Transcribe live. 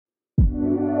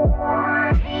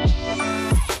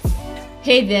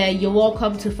Hey there, you're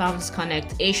welcome to Founders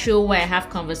Connect, a show where I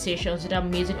have conversations with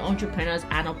amazing entrepreneurs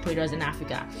and operators in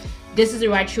Africa. This is the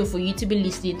right show for you to be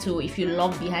listening to if you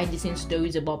love behind the scenes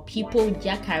stories about people,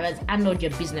 their careers, and not their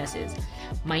businesses.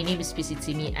 My name is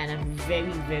Pisitimi, and I'm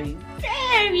very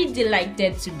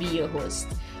delighted to be your host.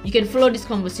 You can follow this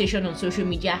conversation on social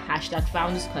media,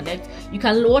 #Founders Connect. You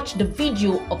can watch the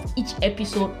video of each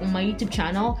episode on my YouTube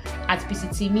channel at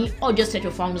Pisitimi, or just search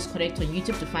for Founders Connect on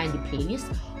YouTube to find the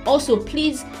playlist. Also,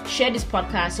 please share this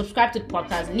podcast, subscribe to the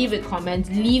podcast, leave a comment,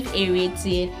 leave a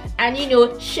rating, and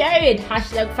share it,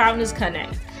 #Founders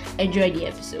Connect. Enjoy the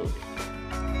episode.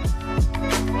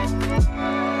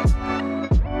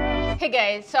 Hey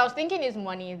guys, so I was thinking this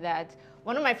morning that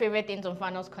one of my favorite things on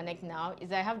Founders Connect now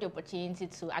is I have the opportunity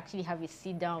to actually have a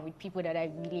sit down with people that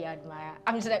I really admire.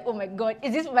 I'm just like, oh my God,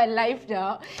 is this my life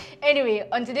now? Anyway,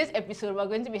 on today's episode, we're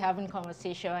going to be having a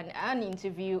conversation and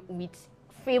interview with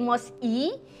famous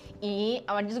E.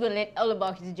 I'm just going to learn all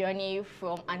about his journey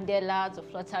from Andela to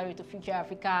Flutterwave to Future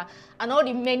Africa and all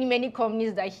the many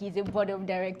companies that he's a board of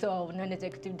director or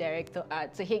non-executive director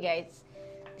at. So hey guys,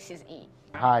 this is E.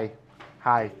 Hi.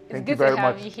 Thank you very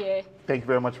much. Here. Thank you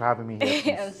very much for having me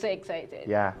here. I'm so excited.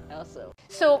 Yeah. Also.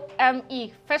 So,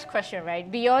 E, first question,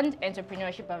 right? Beyond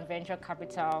entrepreneurship and venture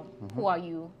capital, who are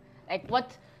you? Like,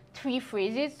 what 3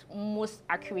 phrases most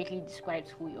accurately describes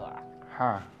who you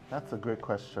are? That's a great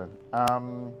question.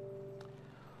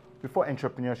 Before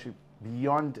entrepreneurship,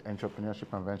 beyond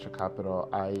entrepreneurship and venture capital,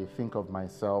 I think of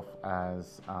myself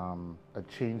as a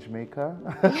change maker.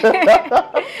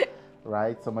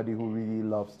 Right? Somebody who really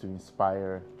loves to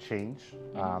inspire change.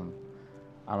 I'm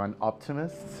an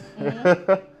optimist.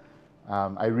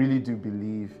 I really do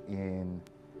believe in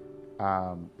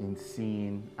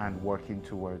seeing and working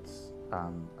towards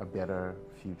a better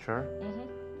future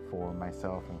for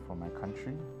myself and for my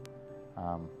country.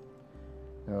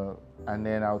 And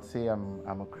then I would say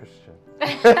I'm a Christian.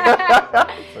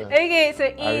 Okay,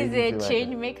 so he is a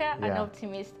change maker, an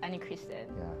optimist, and a Christian.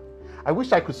 Yeah. I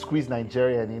wish I could squeeze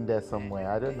Nigerian in there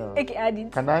somewhere. I don't know. Okay, add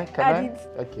it. Can I? Add it.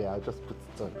 Okay, I'll just put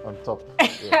it on top.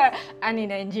 Yeah. And in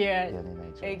Nigeria. Yeah, in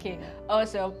Nigeria. Okay.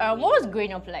 Also, what was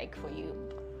growing up like for you?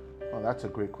 Oh, that's a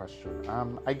great question.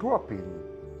 I grew up in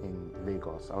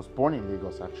Lagos. I was born in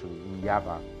Lagos, actually, in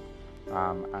Yaba.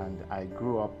 And I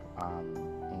grew up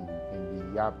in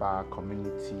the Yaba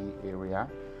community area.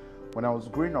 When I was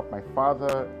growing up, my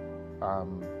father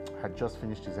had just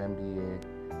finished his MBA,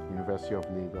 University of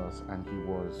Lagos, and he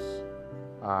was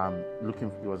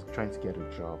trying to get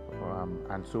a job.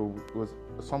 And so it was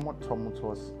a somewhat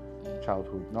tumultuous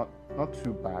childhood. Not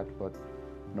too bad, but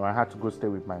I had to go stay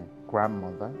with my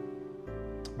grandmother,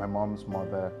 my mom's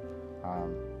mother.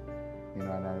 And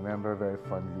I remember very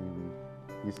fondly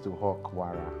we used to hawk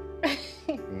wara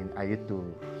in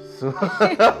Ayetoro. So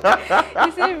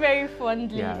you say very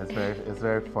fondly. Yeah, it's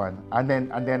very fun. And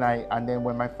then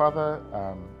when my father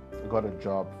got a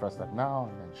job first at Now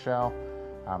and then Shell,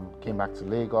 came back to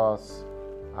Lagos,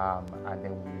 and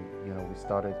then we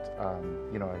started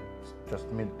just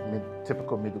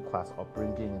typical middle class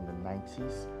upbringing in the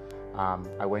 90s.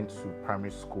 I went to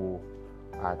primary school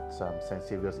at St.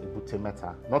 Saviour's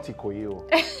Ibutemeta, not Ikoyi.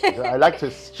 I like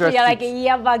to stress. You're like a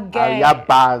Yaba guy.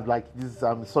 Yaba, like this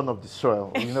son of the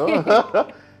soil,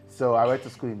 So I went to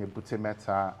school in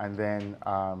Ibutemeta, and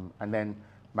then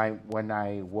when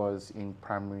I was in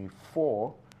primary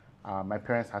 4, my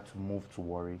parents had to move to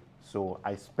Warri. So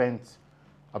I spent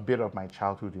a bit of my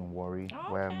childhood in Warri,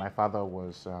 where my father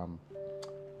was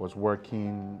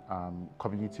working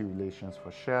community relations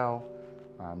for Shell,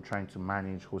 trying to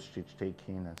manage hostage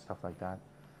taking and stuff like that.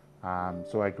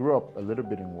 So I grew up a little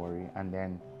bit in Warri, and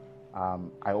then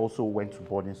I also went to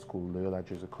boarding school, Loyola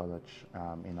Jesu College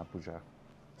in Abuja.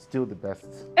 Still the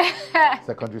best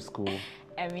secondary school.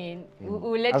 I mean,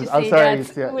 we'll let you say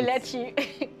that. We'll let you.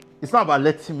 It's not about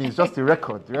letting me. It's just the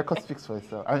record. The record speaks for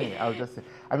itself. I'll just say.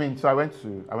 So I went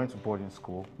to boarding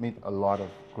school. Made a lot of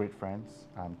great friends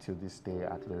till this day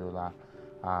at Loyola,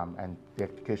 and the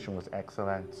education was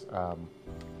excellent.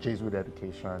 Jesuit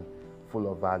education,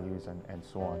 full of values and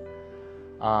so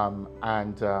on.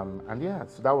 And yeah,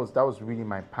 so that was really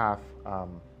my path,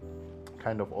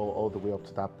 kind of all the way up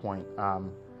to that point.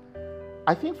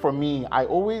 I think for me, I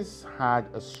always had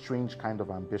a strange kind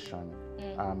of ambition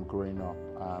growing up.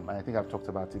 And I think I've talked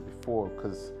about it before,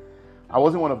 because I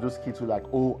wasn't one of those kids who like,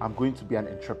 oh, I'm going to be an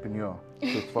entrepreneur.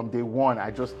 So from day one, I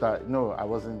just thought, no, I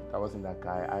wasn't that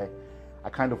guy. I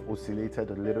kind of oscillated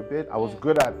a little bit. I was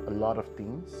good at a lot of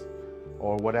things,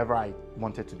 or whatever I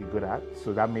wanted to be good at.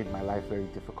 So that made my life very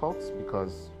difficult,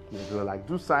 because they were like,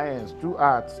 do science, do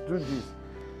arts, do this.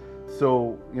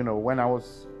 So, when I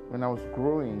was when I was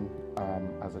growing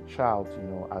as a child,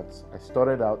 I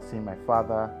started out seeing my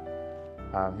father.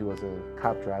 He was a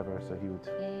cab driver, so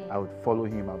I would follow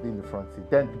him. I'll be in the front seat.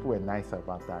 Then people were nicer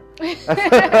about that.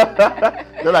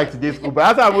 Not like today's school,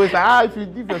 but I'm always like, if you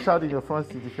leave your child in your front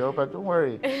seat, if you're up, don't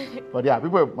worry. But yeah,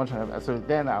 people were much nicer. So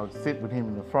then I would sit with him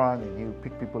in the front, and he would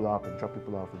pick people up and drop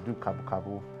people off and do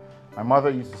kabu. My mother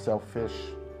used to sell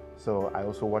fish, so I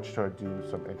also watched her do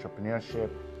some entrepreneurship.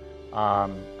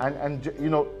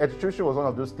 Education was one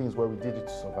of those things where we did it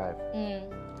to survive.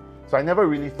 So I never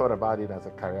really thought about it as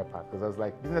a career path because I was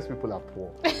like, business people are poor.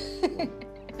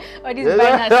 Or these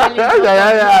banners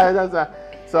yeah.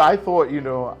 So I thought,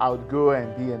 I would go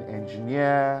and be an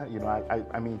engineer.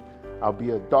 I'll be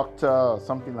a doctor or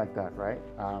something like that, right?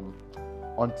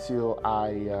 Until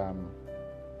I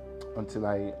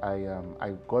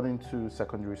got into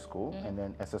secondary school, and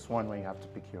then SS1 when you have to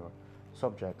pick your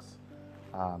subjects.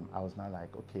 I was now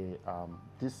like, okay,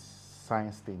 this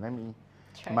science thing,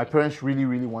 my parents really,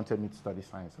 really wanted me to study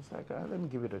science. I was like, let me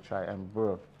give it a try. And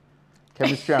bro,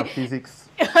 chemistry and physics.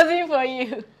 Nothing for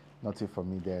you. Nothing for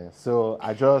me there. So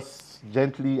I just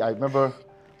gently, I remember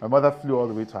my mother flew all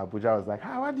the way to Abuja. I was like,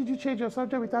 why did you change your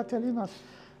subject without telling us?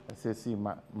 I said, see,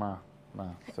 ma,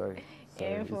 sorry.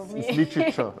 It's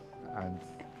literature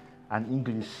and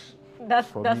English.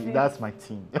 That's my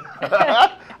team.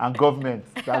 And government.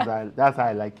 That's how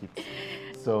I like it.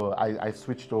 So I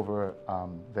switched over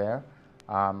there.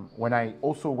 When I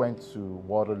also went to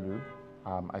Waterloo,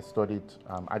 I studied,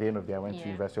 at the end of the day, I went to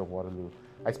University of Waterloo.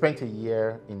 I spent a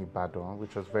year in Ibadan,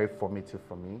 which was very formative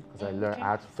for me because I learned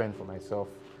I had to fend for myself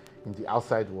in the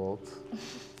outside world.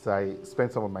 So I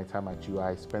spent some of my time at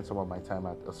UI, spent some of my time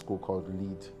at a school called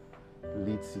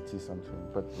Lead City something,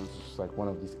 but it was just like one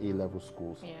of these A-level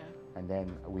schools. Yeah. And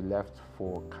then we left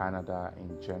for Canada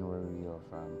in January of...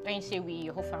 Don't you say we,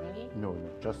 your whole family? No,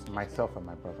 just myself and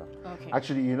my brother. Okay.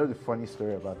 Actually, the funny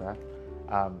story about that?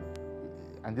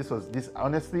 And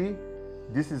honestly,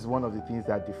 this is one of the things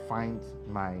that defined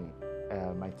my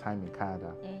time in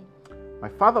Canada. My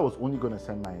father was only going to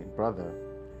send my brother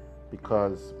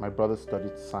because my brother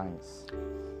studied science.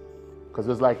 Because it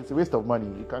was like, it's a waste of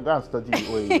money. You can go and study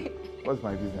OAE. What's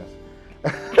my business?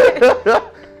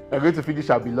 I'm going to finish,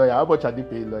 I'll be lawyer. How much are they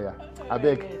paying lawyer? I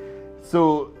beg.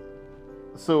 So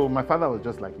my father was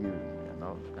just like you,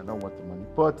 I don't want the money.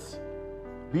 But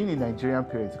being a Nigerian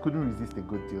parent, he couldn't resist a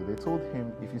good deal. They told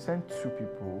him, if you send 2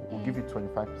 people, we'll give you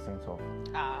 25% off.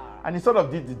 And he sort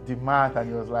of did the math, and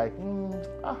he was like,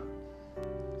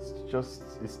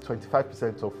 it's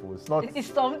 25% off. It's not.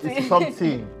 It's something. It's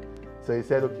something. So he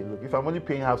said, okay, look, if I'm only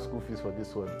paying half school fees for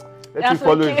this one, let him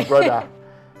follow his brother.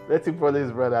 Let him follow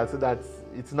his brother so that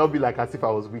it's not be like as if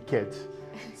I was wicked.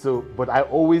 So, but I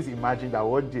always imagined that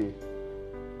one day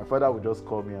my father would just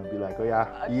call me and be like, oh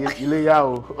yeah,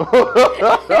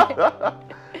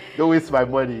 don't waste my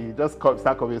money. Just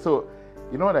start coming. So,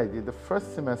 you know what I did? The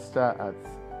first semester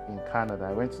in Canada,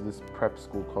 I went to this prep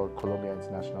school called Columbia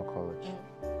International College.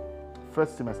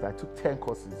 First semester, I took 10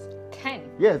 courses. 10?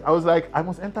 Yes, I was like, I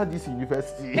must enter this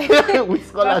university with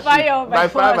scholarship. By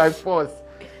fire, by force.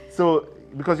 So,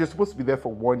 because you're supposed to be there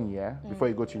for 1 year before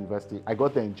you go to university. I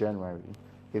got there in January.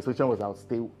 The expectation was I would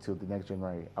stay till the next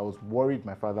January. I was worried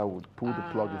my father would pull the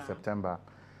plug in September.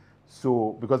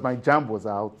 So, because my JAMB was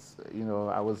out,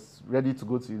 I was ready to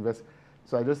go to university.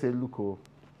 So I just said, look,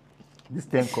 these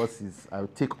 10 courses, I'll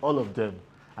take all of them.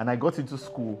 And I got into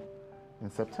school in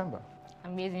September.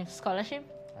 Amazing. Scholarship?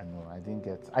 I know, I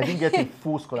didn't get a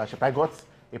full scholarship. I got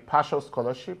a partial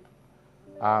scholarship.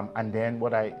 And then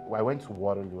I went to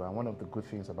Waterloo, and one of the good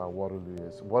things about Waterloo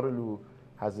is Waterloo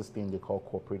has this thing they call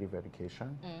cooperative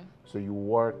education. So you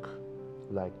work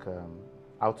like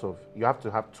you have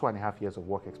to have 2.5 years of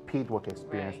paid work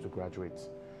experience to graduate.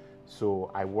 So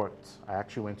I worked. I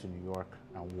actually went to New York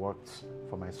and worked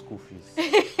for my school fees.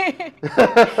 It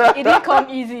didn't come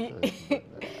easy. I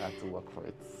had to work for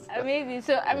it. Amazing.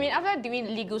 So, after doing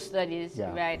legal studies,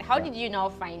 right, how did you now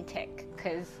find tech?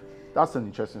 Because that's an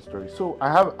interesting story. So I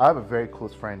have a very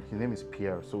close friend. His name is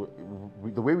Pierre. So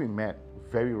the way we met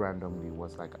very randomly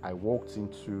was like I walked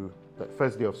into the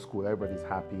first day of school. Everybody's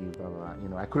happy, blah, blah,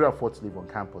 blah. I couldn't afford to live on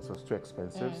campus. It was too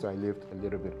expensive. So I lived a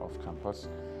little bit off campus.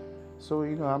 So,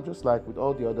 I'm just like with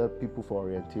all the other people for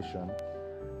orientation.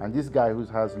 And this guy who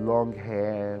has long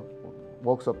hair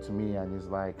walks up to me and is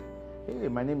like, hey,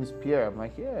 my name is Pierre. I'm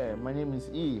like, yeah, my name is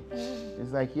E.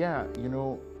 He's like, yeah,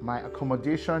 my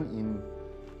accommodation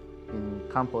in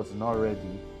campus is not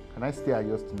ready. Can I stay at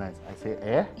yours tonight? I say,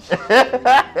 eh?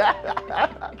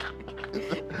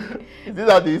 Is this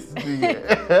how they used to do?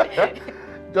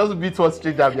 Just meet one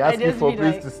stranger and be asking for a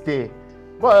place to stay.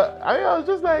 But I was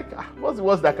just like, what's the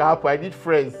worst that can happen? I need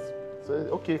friends. So,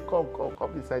 okay,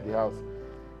 come inside the house.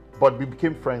 But we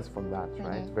became friends from that,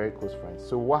 right? Very close friends.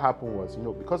 So what happened was,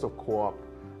 because of co-op,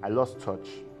 I lost touch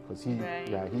because he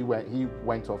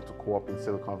went off to co-op in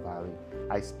Silicon Valley.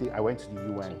 I went to the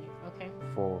UN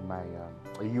for my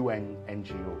a UN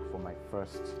NGO for my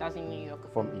first. That's in New York.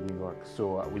 In New York.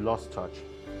 So we lost touch.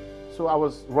 So I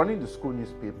was running the school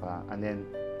newspaper, and then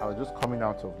I was just coming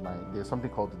out of there's something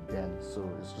called the Den. So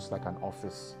it's just like an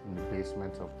office in the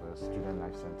basement of the Student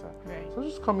Life Center. Right. So I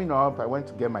was just coming up. I went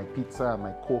to get my pizza and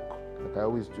my Coke, like I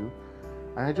always do.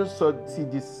 And I just see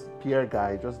this Pierre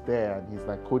guy just there, and he's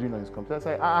like coding on his computer. I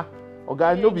say,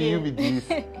 okay, no be you with this.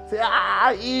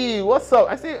 Say, what's up?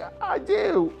 I say,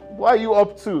 Jay, what are you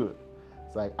up to?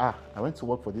 It's like, I went to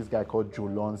work for this guy called Joe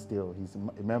Lonsdale. He's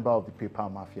a member of the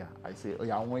PayPal Mafia. I say,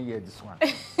 I want to hear this one.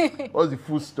 What was the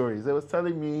full story? He was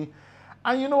telling me,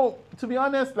 and to be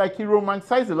honest, like he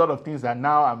romanticized a lot of things that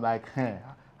now I'm like, I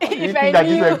didn't think that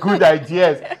these were good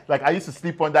ideas. Like I used to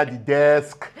sleep under the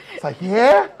desk. It's like,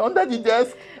 under the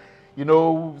desk.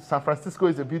 San Francisco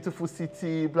is a beautiful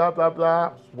city, blah, blah, blah. I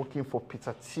was working for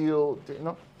Peter Thiel,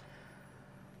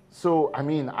 So,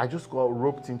 I just got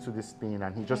roped into this thing,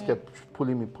 and he just kept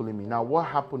pulling me. Now, what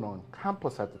happened on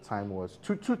campus at the time was,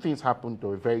 two things happened that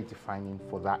were very defining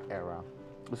for that era.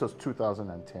 This was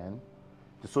 2010.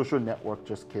 The Social Network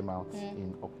just came out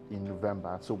in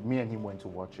November, so me and him went to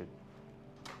watch it.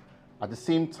 At the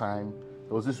same time,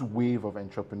 there was this wave of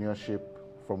entrepreneurship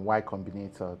from Y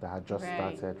Combinator that had just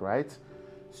started, right?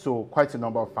 So quite a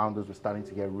number of founders were starting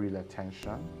to get real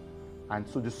attention. And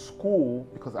so the school,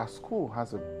 because our school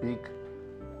has a big,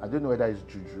 I don't know whether it's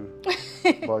juju,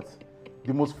 but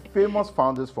the most famous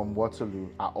founders from Waterloo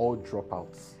are all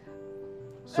dropouts.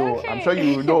 So I'm sure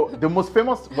you know, the most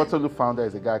famous Waterloo founder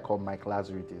is a guy called Mike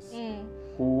Lazaridis,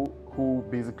 who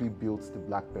basically built the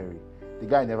BlackBerry. The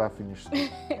guy never finished school.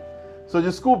 So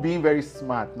the school, being very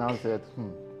smart, now said,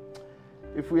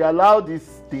 if we allow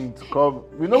this thing to come,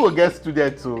 we know we'll get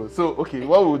students too. So, okay,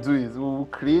 what we'll do is we'll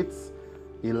create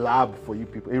a lab for you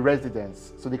people, a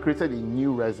residence. So they created a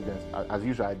new residence. As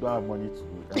usual, I don't have money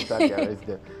to enter their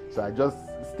residence. So I just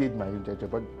stayed my intention.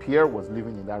 But Pierre was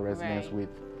living in that residence with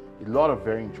a lot of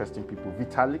very interesting people.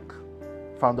 Vitalik,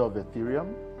 founder of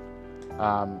Ethereum.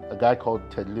 A guy called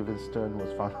Ted Livingston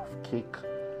was founder of Cake.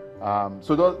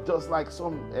 So just like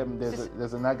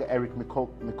there's another Eric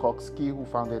Mikoksky who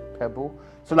founded Pebble.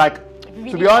 So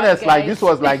to be honest, like this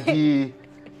was like the,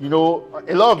 a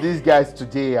lot of these guys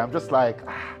today, I'm just like,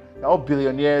 they're all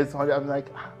billionaires. I'm like,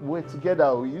 we're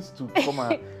together. We used to come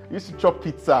and we used to chop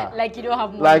pizza. Like you don't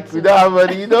have money. Like we don't have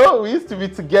money, we used to be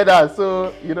together.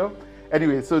 So,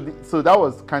 anyway, so that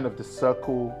was kind of the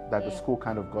circle that the school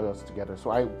kind of got us together.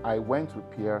 So I went with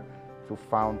Pierre to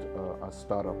found a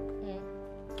startup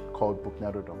called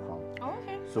booknedo.com. Oh,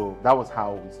 okay. So that was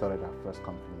how we started our first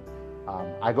company.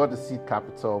 I got the seed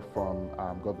capital from,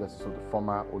 God bless you, so the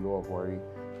former Olu of Wari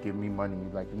gave me money.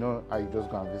 Like, I just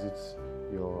go and visit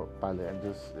your palette and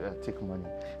just take money.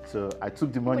 So I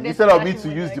took the money. Instead of me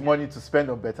to use the money to spend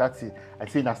on better tea, I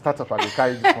say in a startup, I will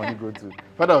carry this money go to.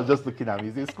 Father was just looking at me.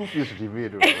 He said, school fees should be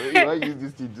made. Why use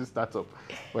this to do startup?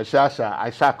 But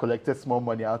I collected small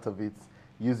money out of it,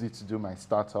 used it to do my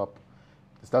startup.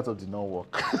 The startup did not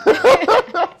work.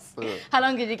 So, how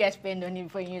long did you guys spend on it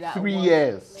before you knew that? 3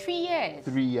 years. 3 years?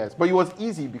 3 years. But it was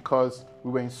easy because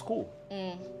we were in school.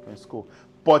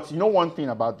 But one thing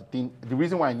about the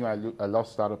reason why I knew I love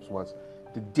startups was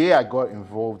the day I got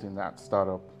involved in that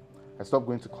startup, I stopped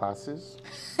going to classes,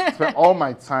 spent all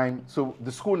my time. So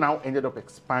the school now ended up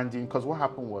expanding because what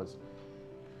happened was,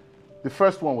 the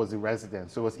first one was a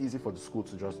residence, so it was easy for the school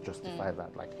to just justify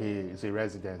that. Like, hey, it's a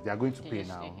residence, they are going to pay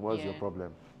now. What's your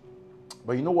problem?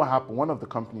 But you know what happened? One of the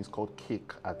companies called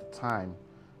Cake at the time,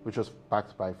 which was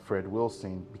backed by Fred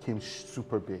Wilson, became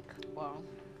super big. Wow.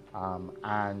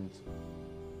 And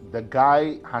the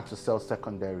guy had to sell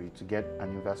secondary to get an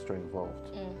investor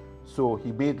involved. So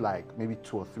he made like maybe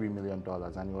 $2 or $3 million,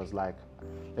 and he was like,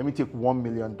 let me take $1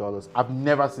 million. I've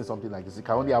never seen something like this. It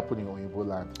can only happen in Oyinbo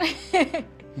land.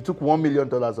 He took $1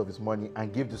 million of his money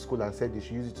and gave the school and said they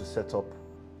should use it to set up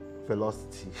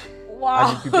Velocity.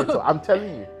 Wow. I'm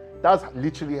telling you, that's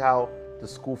literally how the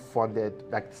school started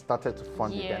to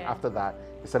fund it. And after that,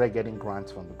 they started getting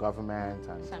grants from the government.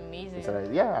 And it's amazing.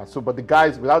 But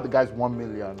without the guys 1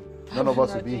 million, none of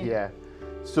us would be here.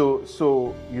 So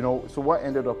what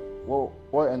ended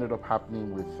up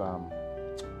happening with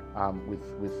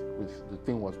the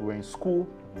thing was, we were in school,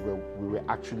 we were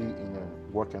actually in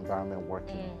a work environment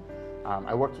working.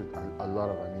 I worked with a lot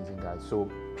of amazing guys. So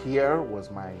Pierre was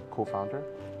my co-founder.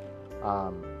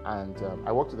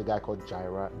 I worked with a guy called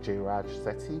Jairaj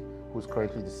Sethi, who's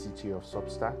currently the CTO of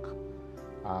Substack.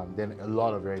 Then a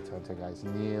lot of very talented guys,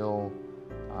 Neil,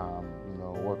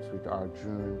 worked with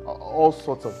Arjun, all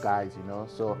sorts of guys,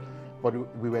 So, but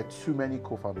we were too many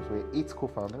co-founders. We were 8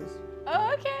 co-founders.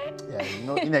 Oh, okay. Yeah,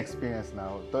 inexperienced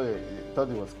now. Thought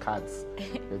it was cards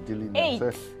they're dealing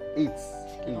with. 8.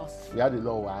 So, 8. We had a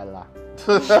lot of wala.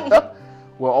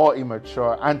 We're all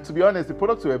immature, and to be honest, the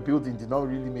products we were building did not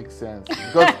really make sense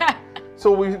because. So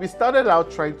we started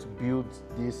out trying to build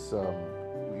this.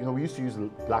 We used to use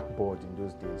Blackboard in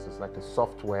those days. It's like a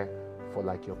software for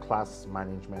like your class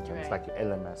management, and it's like your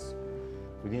LMS.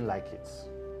 We didn't like it.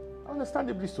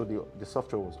 Understandably so, the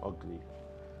software was ugly.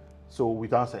 So we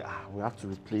then said, we have to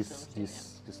replace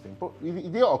this thing. But the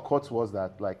idea occurred to us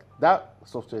that like that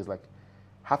software is like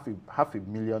half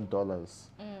 $500,000,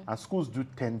 and schools do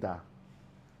tender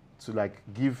to like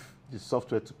give the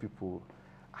software to people.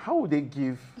 How would they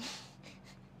give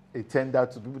a tender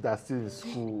to people that are still in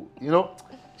school?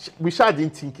 We didn't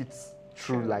think it's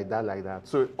true like that.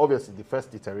 So obviously the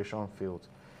first iteration failed.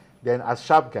 Then as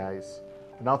sharp guys,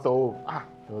 we now thought,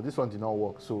 this one did not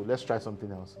work, so let's try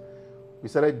something else. We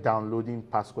started downloading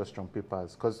past question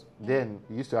papers because then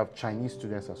we used to have Chinese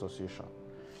Students Association.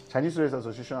 Chinese Students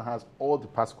Association has all the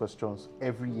past questions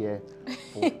every year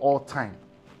for all time.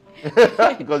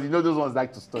 Because those ones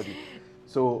like to study.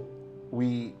 So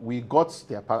we got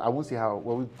their past, I won't say how,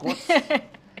 we got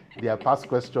their past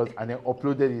questions and then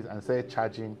uploaded it and started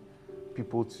charging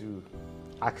people to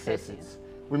access it.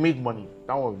 We made money.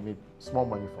 That one we made small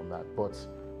money from that, but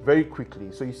very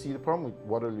quickly. So you see, the problem with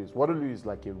Waterloo is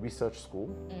like a research school.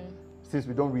 Since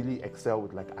we don't really excel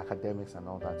with like academics and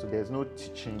all that, so there's no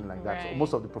teaching like that. So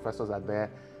most of the professors are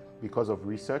there because of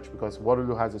research, because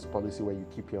Waterloo has this policy where you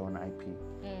keep your own IP.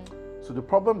 So the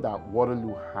problem that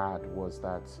Waterloo had was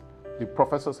that the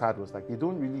professors had was like they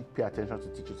don't really pay attention to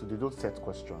teaching, so they don't set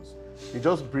questions. They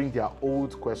just bring their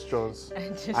old questions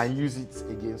and use it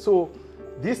again. So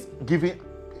this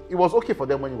it was okay for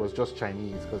them when it was just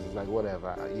Chinese because it's like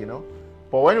whatever,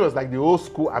 But when it was like the old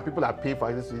school and people are paying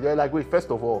for this, they're like, wait, first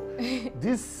of all,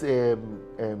 this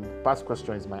past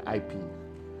question is my IP.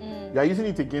 You are using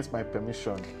it against my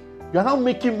permission. You are now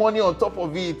making money on top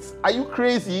of it. Are you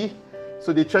crazy?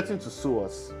 So they threatened to sue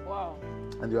us. Wow.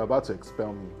 And they were about to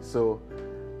expel me. So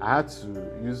I had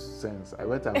to use sense. I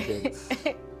went and begged.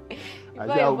 I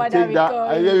said, I will take that.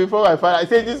 I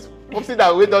said, this popsy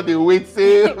that wait on the wait,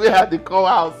 say we had the call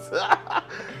house.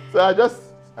 So I just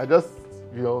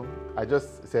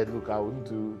said, look, I wouldn't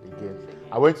do it again.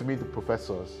 I went to meet the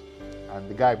professors, and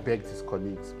the guy begged his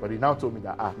colleagues, but he now told me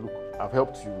that, look, I've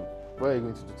helped you. What are you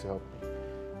going to do to help me?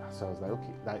 So I was like,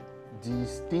 okay, like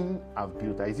this thing I've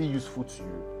built, is it useful to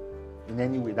you in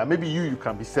any way? That maybe you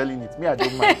can be selling it. Me, I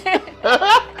don't mind.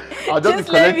 I'll just be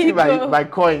collecting my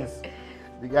coins.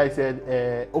 The guy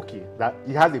said, okay, that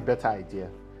he has a better idea.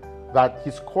 That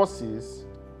his courses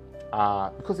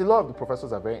are, because a lot of the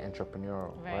professors are very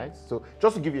entrepreneurial, right? So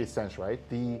just to give you a sense, right?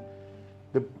 The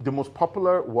most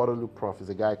popular Waterloo prof is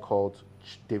a guy called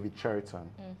David Cheriton.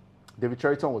 David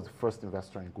Cheriton was the first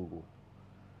investor in Google.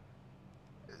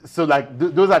 So like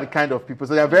those are the kind of people.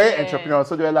 So they're very entrepreneurial.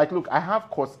 So they're like, look, I have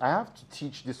to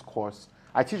teach this course.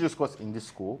 I teach this course in this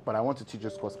school, but I want to teach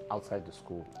this course outside the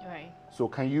school. Right. So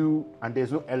can you, and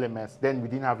there's no LMS, then we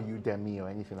didn't have Udemy or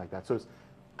anything like that. So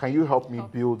can you help me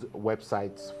build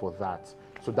websites for that?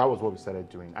 So that was what we started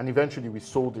doing. And eventually we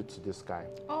sold it to this guy.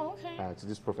 Oh, okay. To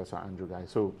this Professor Andrew guy.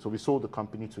 So we sold the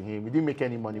company to him. We didn't make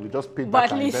any money. We just paid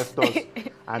back our investors.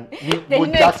 And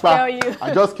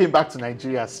I just came back to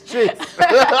Nigeria straight.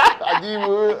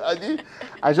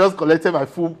 I just collected my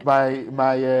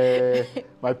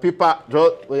paper.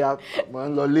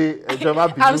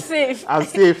 I'm safe.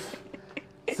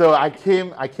 So I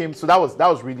came. So that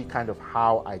was really kind of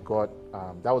how I got.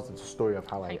 That was the story of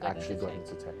how I actually got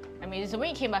into tech. I mean, so when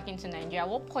you came back into Nigeria,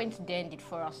 what point then did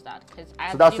For Us start?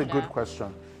 So that's a good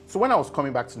question. So when I was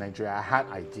coming back to Nigeria, I had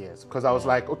ideas because I was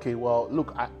like, okay, well,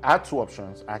 look, I had 2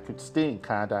 options. I could stay in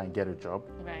Canada and get a job,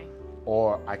 right,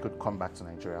 or I could come back to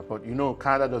Nigeria. But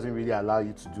Canada doesn't really allow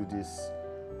you to do this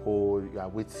whole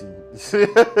waiting. So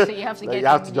you have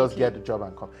to just get the job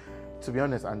and come. To be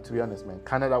honest, man,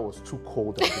 Canada was too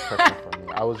cold and depressing for me.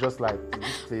 I was just like,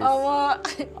 this place. I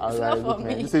was like, look,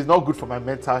 man, this is not good for my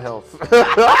mental health. So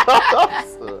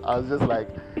I was just like,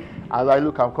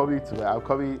 look, I'm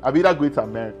either going to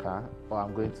America or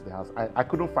I'm going to the house. I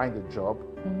couldn't find a job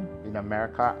in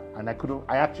America, and I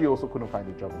actually also couldn't find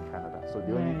a job in Canada. So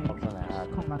the only option I had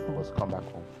was come back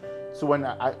home. So when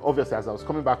obviously as I was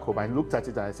coming back home, I looked at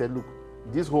it and I said, look,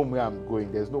 this home where I'm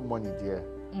going, there's no money there.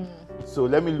 So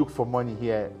let me look for money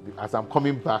here as I'm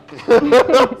coming back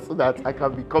so that I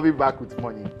can be coming back with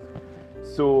money.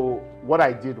 So what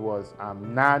I did was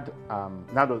Nad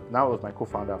was my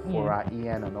co-founder, Fora,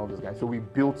 Ian, and all those guys. So we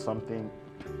built something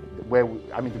where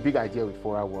the big idea with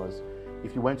Fora was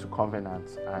if you went to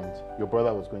Covenant and your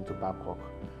brother was going to Babcock,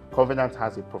 Covenant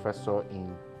has a professor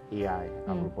in AI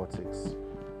and robotics.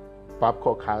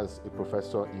 Babcock has a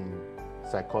professor in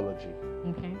psychology.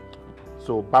 Okay.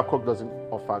 So Babcock doesn't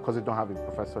offer, because they don't have a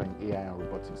professor in AI and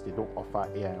robotics, they don't offer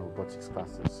AI and robotics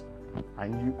classes.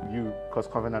 And because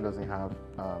Covenant doesn't have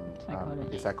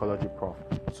a psychology prof.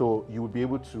 So you would be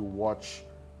able to watch,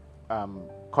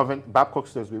 Babcock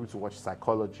students will be able to watch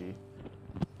psychology,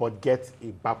 but get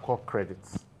a Babcock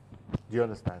credits. Do you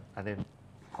understand? And then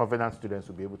Covenant students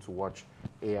will be able to watch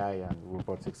AI and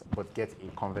robotics, but get a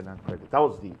Covenant credit. That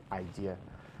was the idea.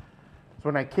 So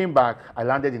when I came back, I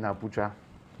landed in Abuja.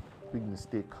 Big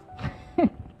mistake.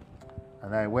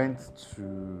 And I went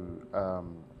to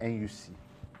NUC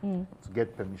to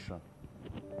get permission.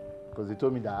 Because they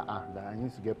told me that I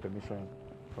need to get permission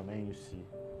from NUC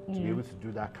to be able to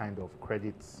do that kind of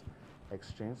credits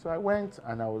exchange. So I went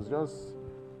and I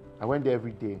went there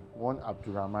every day. One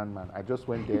Abdurrahman man. I just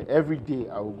went there every day.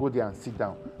 I would go there and sit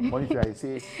down. Monitor, I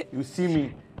say, you see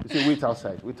me, you say, wait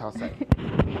outside.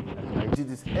 And I did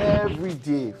this every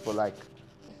day for like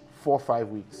 4 or 5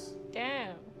 weeks.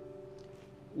 Damn.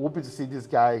 Hoping to see this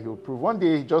guy, he'll prove. One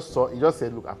day he just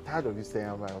said, look, I'm tired of this thing.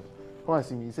 I'm like, come and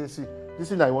see me. He said, see, this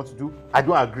thing that I want to do, I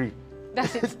don't agree.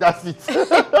 That's it. That's it.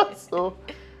 So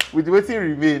with the waiting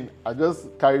remain, I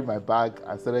just carried my bag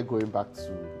and started going back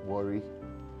to Warri.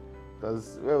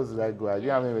 Because where was I go? I didn't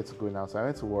have anywhere to go now. So I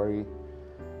went to Warri.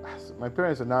 So my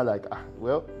parents were now like,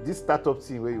 well, this startup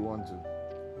thing where you want to,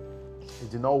 it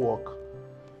did not work.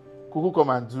 Kuku come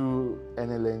and do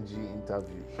NLNG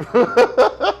interview.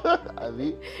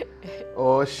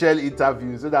 Or Shell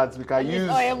interview so that we can use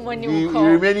the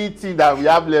remaining thing that we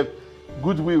have left,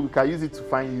 goodwill, we can use it to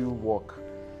find you work.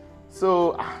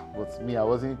 So, but me, I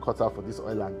wasn't cut out for this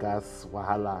oil and gas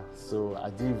wahala. So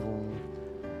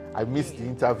I missed the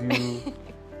interview.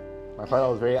 My father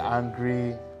was very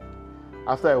angry.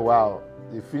 After a while,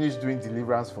 they finished doing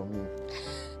deliverance for me.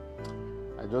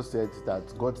 I just said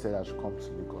that God said I should come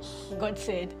to Lagos. God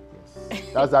said?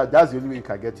 Yes. That's the only way you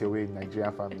can get your way in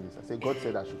Nigerian families. I said, God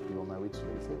said I should be on my way to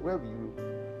you. He said, where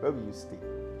will you stay?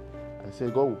 I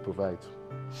said, God will provide.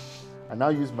 I now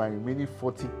use my remaining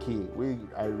 40K where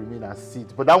I remain as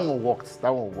seed. But that one worked.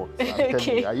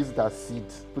 Okay. I used it as seed,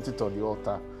 put it on the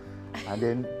altar, and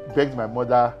then begged my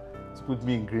mother to put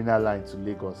me in Greener Line to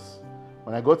Lagos.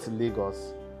 When I got to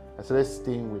Lagos, I started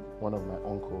staying with one of my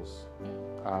uncles.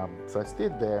 So I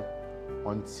stayed there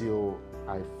until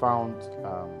I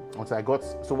got.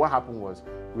 So what happened was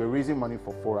we were raising money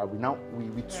for Fora.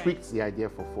 We tweaked the idea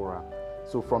for Fora.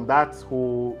 So from that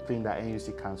whole thing that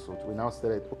NUC cancelled, we now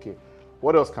started, okay,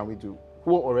 what else can we do?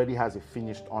 Who already has a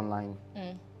finished online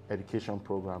education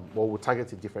program? Well, we'll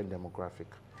target a different demographic.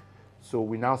 So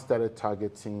we now started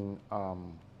targeting,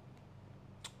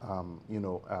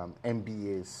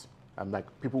 MBAs,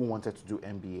 like people who wanted to do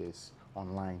MBAs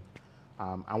online.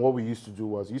 And what we used to do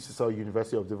was sell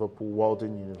University of Liverpool,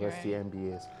 Walden University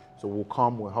MBAs. So we'll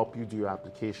come, we'll help you do your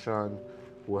application,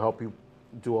 we'll help you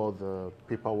do all the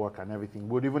paperwork and everything.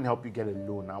 We'll even help you get a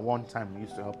loan. At one time, we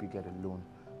used to help you get a loan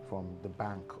from the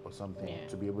bank or something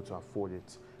to be able to afford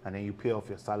it. And then you pay off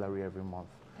your salary every month.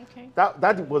 Okay.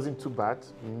 That wasn't too bad.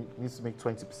 You need to make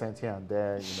 20% here and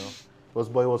there, But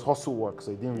it was hustle work,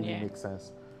 so it didn't really make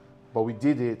sense. But we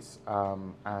did it,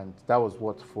 and that was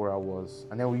what Fora was.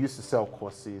 And then we used to sell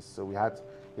courses. So we had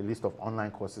a list of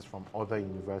online courses from other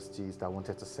universities that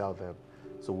wanted to sell them.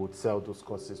 So we'd sell those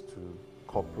courses to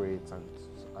corporates and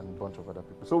a bunch of other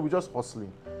people. So we're just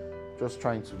hustling, just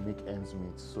trying to make ends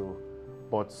meet. So,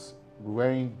 but we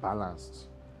weren't balanced.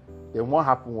 Then what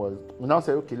happened was, we now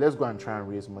said, okay, let's go and try and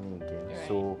raise money again. Right.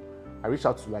 So I reached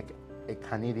out to like a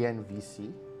Canadian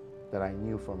VC that I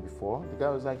knew from before. The guy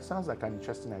was like, sounds like an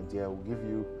interesting idea. We'll give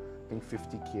you, I think,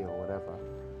 50K or whatever.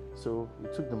 So we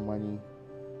took the money,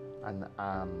 and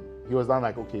he was then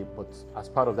like, okay, but as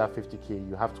part of that 50K,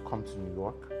 you have to come to New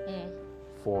York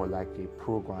for like a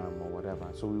program or whatever.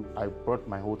 So I brought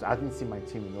my whole, I didn't see my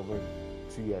team in over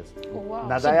 2 years. Oh, wow.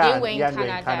 Nadaya so they and were in Ian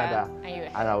Canada, were in Canada,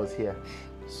 and I was here.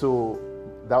 So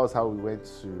that was how we went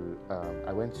to,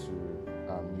 I went to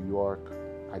New York.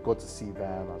 I got to see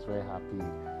them. I was very happy.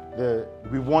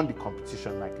 We won the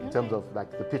competition, like in terms of like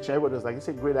the pitch. Everybody was like, "It's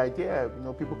a great idea.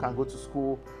 People can go to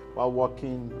school while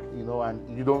working.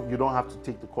 And you don't have to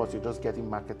take the course. You're just getting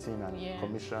marketing and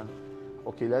commission.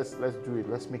 Okay, let's do it.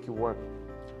 Let's make it work."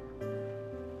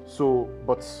 So,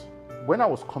 but when I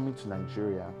was coming to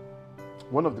Nigeria,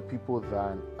 one of the people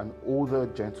that an older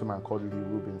gentleman called Lee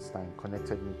Rubinstein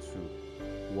connected me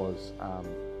to was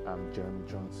Jeremy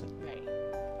Johnson. Right.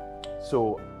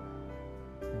 So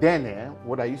then,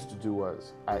 what I used to do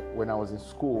was, when I was in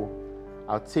school,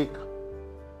 I'd take,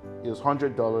 it was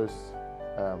 $100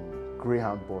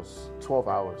 Greyhound bus, 12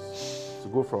 hours to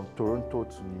go from Toronto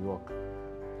to New York.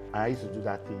 And I used to do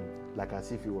that thing like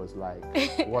as if it was like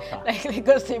water. Like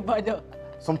Lagos to Ibadan.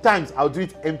 Sometimes I'll do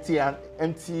it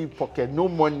empty pocket, no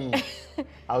money.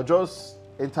 I'll just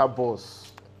enter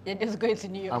bus. You're just going to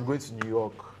New York. I'm going to New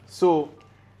York. So,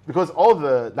 because all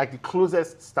the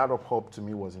closest startup hub to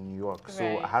me was in New York. So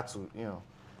Right. I had to,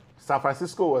 San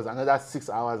Francisco was another 6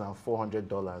 hours and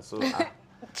 $400. So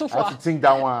Too I far. have to think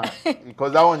that one,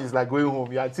 because that one is like going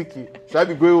home. You are thinking, should I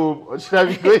be going home or should I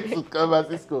be going to San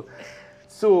Francisco?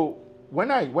 So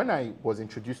when I was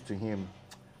introduced to him,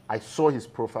 I saw his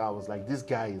profile. I was like, this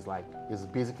guy is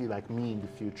basically like me in the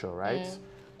future, right?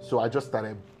 So I just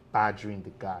started badgering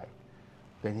the guy.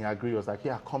 Then he agreed. He was like,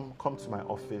 yeah, come to my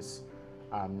office,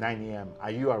 9 a.m.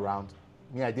 Are you around?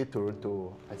 Me, I did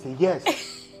Toronto. I said,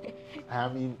 yes.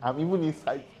 I'm even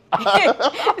inside.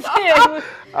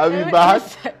 I mean,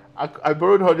 but I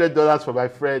borrowed $100 from my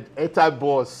friend, entered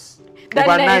bus. That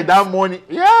Overnight, night. that morning,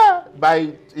 yeah.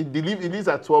 It leaves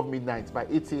at 12 midnight. By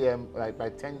 8 a.m., like by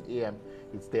 10 a.m.,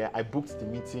 it's there. I booked the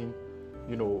meeting,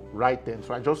 right then.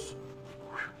 So I just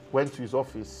went to his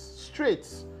office straight,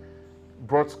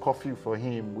 brought coffee for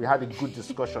him. We had a good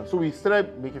discussion. So we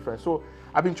started making friends. So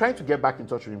I've been trying to get back in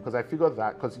touch with him because I figured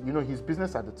that, because his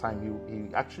business at the time,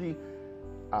 he actually,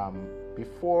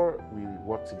 before we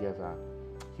worked together,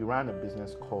 he ran a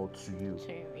business called To You.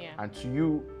 Yeah. And To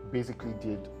You basically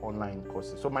did online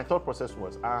courses. So my thought process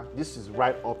was, this is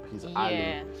right up his alley.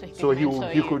 Yeah, So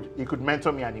he could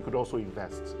mentor me and he could also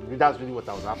invest. That's really what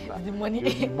I was after. The money. It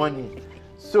was the money.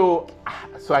 So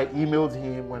I emailed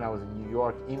him when I was in New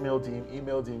York, emailed him,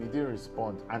 he didn't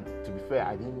respond. And to be fair,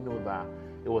 I didn't know that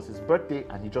it was his birthday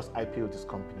and he just IPO'd his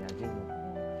company. I didn't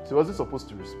know. So he wasn't supposed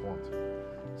to respond.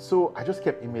 So I just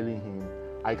kept emailing him.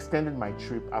 I extended my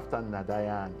trip after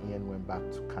Nadaya and Ian went back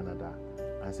to Canada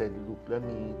and said, look, let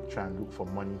me try and look for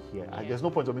money here. There's no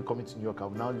point of me coming to New York. I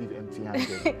will now leave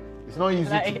empty-handed. It's not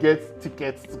easy to get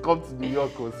tickets to come to New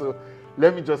York. So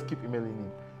let me just keep emailing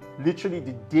him. Literally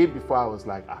the day before, I was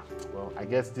like, well, I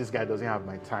guess this guy doesn't have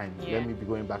my time. Yeah. Let me be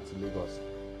going back to Lagos.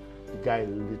 The guy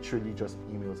literally just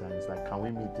emails and he's like, can we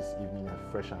meet this evening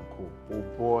at Fresh and Co? Oh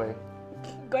boy.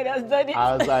 God has done it.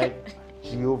 I was like,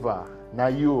 Jehovah, now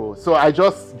you. So I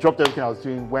just dropped everything I was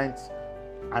doing, went,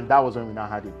 and that was when we now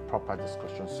had a proper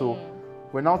discussion. So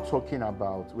we're now talking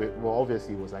about, well,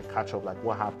 obviously it was like catch up, like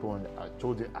what happened. I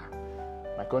told him,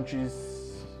 my country's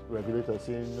regulator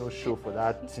saying no show for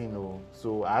that thing.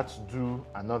 So I had to do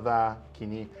another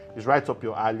kidney. It's right up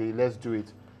your alley, let's do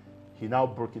it. He now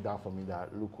broke it down for me that,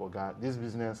 look, Oga, this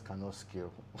business cannot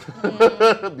scale.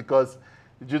 Because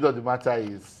the truth of the matter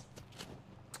is,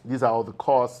 these are all the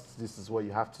costs, this is what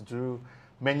you have to do.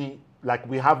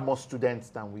 We have more students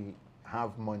than we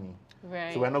have money.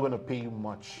 Right. So we're not going to pay you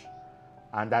much.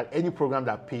 And that any program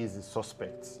that pays is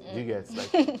suspect. Do you get?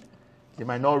 They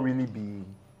might not really be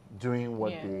doing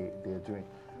what they're doing.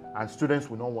 And students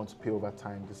will not want to pay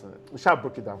overtime. Michelle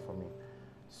broke it down for me.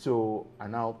 So I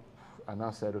now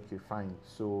said, okay, fine.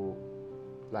 So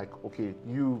okay,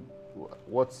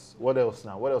 what else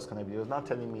now? What else can I be? He was now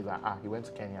telling me that he went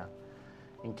to Kenya.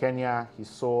 In Kenya, he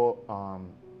saw,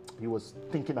 he was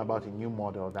thinking about a new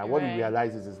model, that what he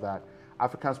realizes is that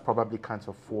Africans probably can't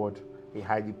afford a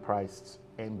highly priced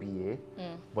MBA,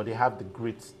 but they have the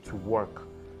grit to work.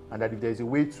 And that if there's a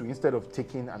way to, instead of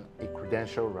taking a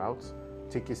credential route,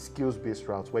 take a skills-based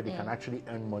route where they can actually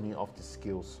earn money off the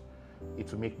skills,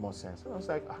 it will make more sense. I was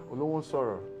like, Olowon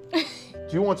Soro,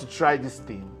 do you want to try this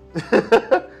thing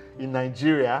in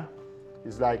Nigeria?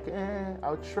 He's like,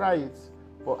 I'll try it.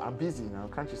 But I'm busy now,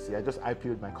 can't you see? I just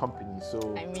IPO'd my company, so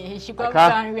I mean, he should I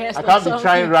come and rest can't or be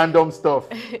trying something. random stuff.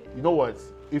 You know what?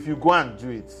 If you go and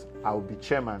do it, I'll be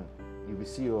chairman. You'll be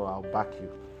CEO, I'll back you.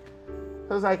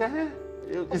 So I was like,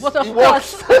 it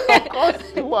works. Of course,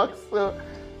 it works. So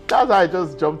that's how I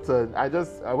just jumped on.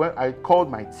 I called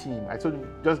my team. I told him,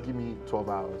 just give me 12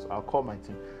 hours. I'll call my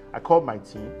team. I called my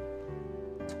team.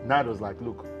 Nad was like,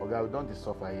 look, okay, we've done this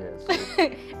software here. So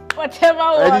Whatever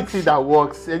works. anything that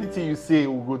works, anything you say,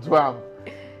 we'll go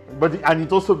to and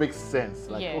it also makes sense.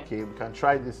 Okay, we can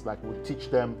try this. We'll teach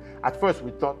them. At first,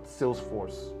 we thought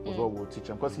Salesforce was what we'll teach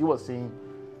them, because he was saying,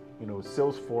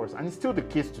 Salesforce, and it's still the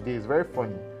case today. It's very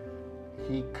funny.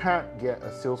 He can't get a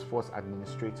Salesforce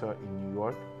administrator in New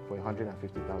York for $150,000.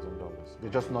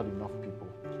 There's just not enough people.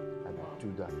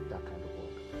 do that kind of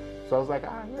work. So I was like,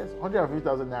 yes,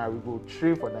 150,000 naira, we go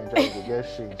train for Nigeria, we go get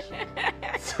change.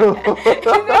 So you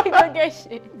go get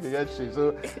shit. we get change.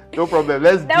 So no problem.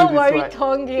 Let's Don't do worry, this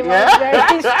tongue game was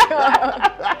very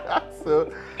strong.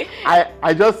 So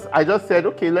I just said,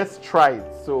 okay, let's try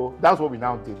it. So that's what we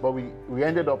now did. But we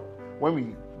ended up, when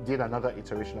we did another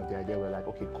iteration of the idea, we're like,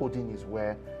 okay, coding is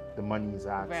where the money is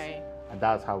at. Right. And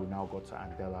that's how we now got to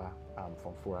Andela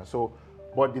from Fora. So,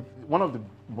 but one of the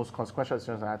most consequential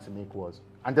decisions I had to make was,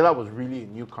 Andela was really a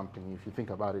new company, if you think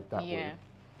about it that way.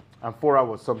 And Fora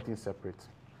was something separate.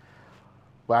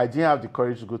 But I didn't have the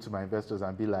courage to go to my investors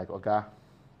and be like, okay,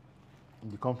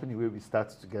 the company where we start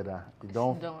together, we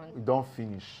don't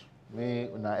finish.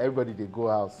 Now everybody they go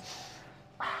house.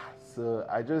 So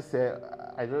I just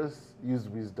used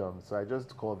wisdom. So I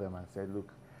just called them and said,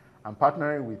 look, I'm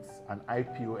partnering with an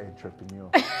IPO entrepreneur.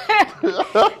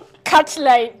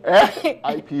 Catchline.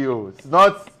 IPO. It's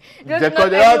not Just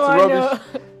not rubbish.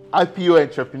 no. IPO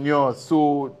entrepreneur.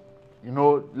 So,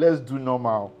 let's do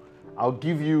normal. I'll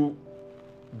give you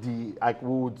we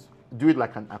would do it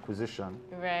like an acquisition.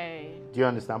 Right. Do you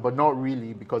understand? But not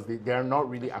really, because they're not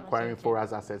really acquiring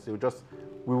Fora's assets.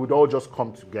 We would all just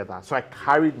come together. So I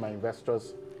carried my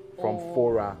investors from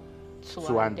Fora to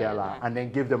Andela and then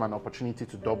give them an opportunity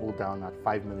to double down at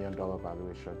 $5 million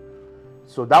valuation.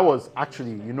 So that was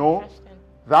actually,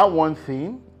 that one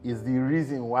thing is the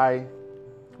reason why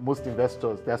most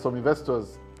investors, there are some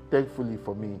investors, thankfully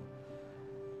for me,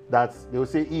 that they will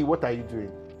say, E, what are you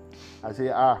doing? I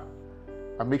say,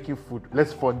 I'm making food.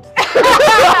 Let's fund.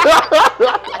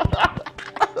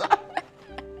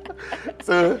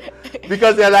 So,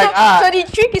 because they're like, So the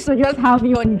trick is to just have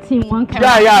you on the team one kind.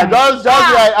 Yeah. Just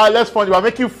like, let's fund it. We're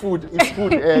making food. It's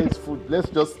food. It's food. Let's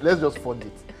just fund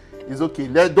it. It's okay.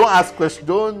 Don't ask questions.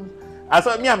 Don't. I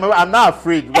said, I'm not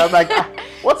afraid. But I'm like,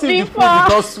 what if the food is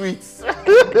not sweet?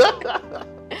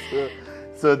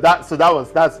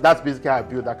 That's basically how I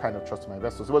built that kind of trust with my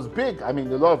investors. It was big. I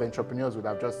mean, a lot of entrepreneurs would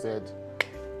have just said,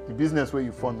 the business where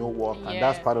you fund no work, and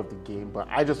that's part of the game. But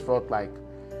I just felt like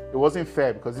it wasn't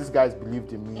fair because these guys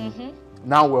believed in me.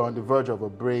 Now we're on the verge of a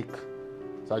break,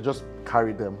 so I just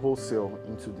carried them wholesale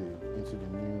into the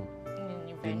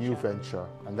new venture,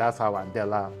 and that's how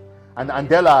Andela. And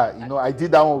Andela, I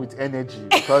did that one with energy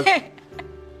because,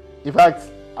 in fact,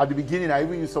 at the beginning, I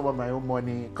even used some of my own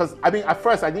money. Because, at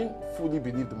first, I didn't fully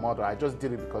believe the model. I just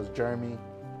did it because Jeremy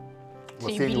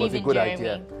was saying it was a good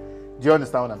idea. Do you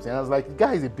understand what I'm saying? I was like, the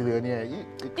guy is a billionaire.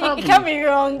 It can't be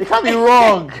wrong. It can't be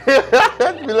wrong.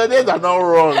 Billionaires are not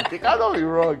wrong. They cannot be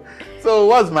wrong. So it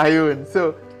was my own.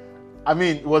 So,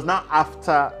 it was now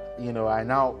after, I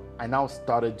now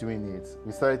started doing it.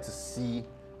 We started to see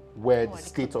where the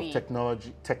state of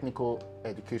technical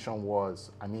education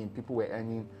was. People were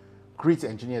earning, great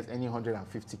engineers earning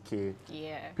 150K.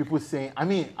 Yeah. People saying, I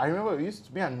remember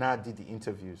me and Nad did the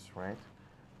interviews, right?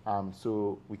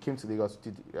 So we came to Lagos.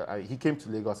 He came to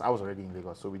Lagos. I was already in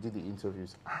Lagos, so we did the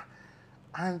interviews.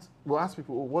 And we'll ask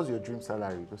people, what's your dream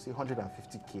salary? They'll say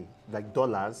 150K, like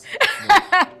dollars.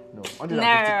 No,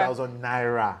 150,000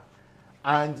 naira.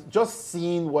 And just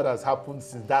seeing what has happened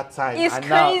since that time, it's and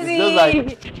crazy. Now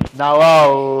it's just like, now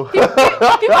wow.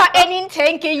 People are earning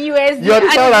 10K USD. You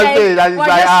understand what I'm saying? That is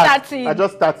like, I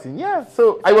just starting. Yeah.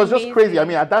 So I was just crazy.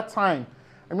 At that time,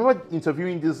 I remember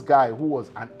interviewing this guy who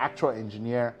was an actual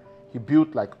engineer. He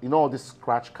built all these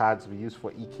scratch cards we use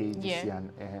for EKDC,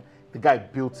 and the guy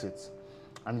built it.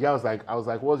 And the guy I was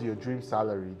like, what's your dream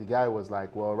salary? The guy was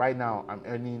like, well, right now I'm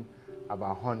earning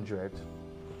about 100.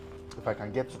 If I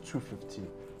can get to 250,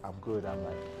 I'm good. I'm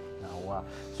like, now wow.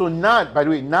 So Nad, by the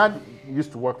way, Nad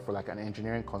used to work for an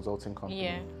engineering consulting company.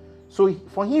 Yeah. So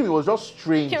for him, it was just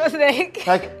strange. He was like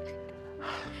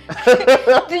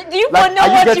do you know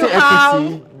what you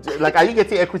have? Are you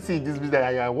getting equity in this business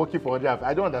that you're working for?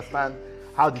 I don't understand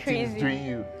how the team is doing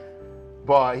you.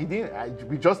 But he didn't.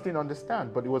 We just didn't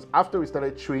understand. But it was after we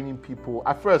started training people.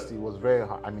 At first, it was very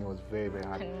hard. It was very, very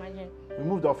hard. I can imagine. We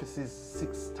moved offices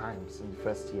 6 times in the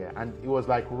first year, and it was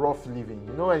like rough living.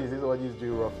 You know when you say what is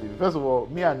doing rough living? First of all,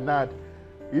 me and Nad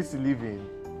used to live in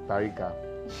Bariga,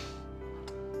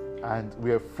 and we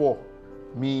were 4: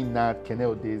 me, Nad, Kene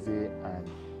Odeze, and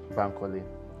Bankole.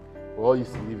 We all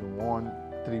used to live in 1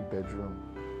 3-bedroom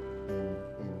in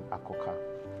Akoka,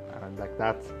 and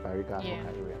that's Bariga, Akoka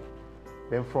area.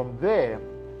 Then from there,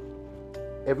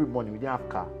 every morning we didn't have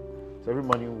car, so every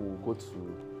morning we would go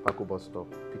to Paco bus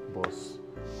stop, pick bus,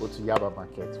 go to Yaba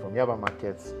Market. From Yaba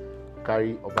Market,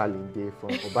 carry Obalende.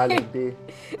 From Obalende,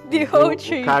 the whole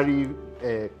trip. Carry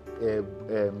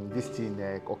this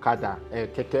thing, Okada,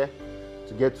 Keke,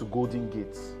 to get to Golden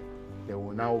Gate. then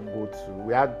we'll now go to,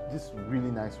 we had this really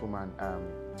nice woman,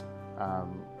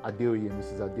 Adeoye,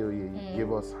 Mrs. Adeoye,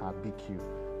 gave us her BQ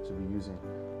to be using.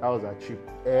 That was our trip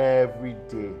every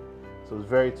day. So it was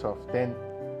very tough. Then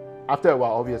after a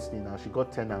while, obviously now she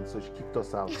got tenants, so she kicked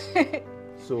us out.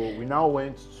 So we now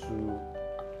went to,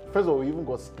 first of all, we even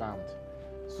got scammed.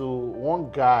 So one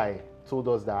guy told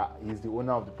us that he's the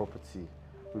owner of the property.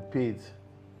 We paid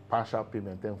partial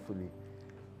payment, then fully.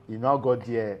 He now got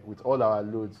there with all our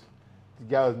loads. The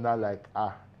guy was now like,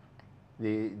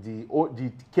 the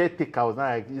caretaker was now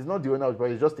like, he's not the owner of the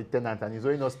property, he's just a tenant and he's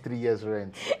owing us 3 years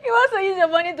rent. He wants to use the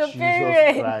money to pay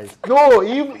rent. Christ. No,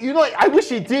 you know, I wish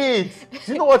he did.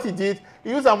 Do you know what he did? He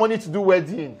used our money to do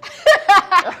wedding.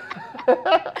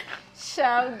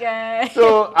 Sharp guy.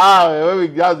 So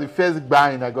that was the first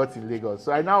buying I got in Lagos.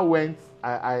 So I now went.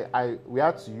 We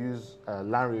had to use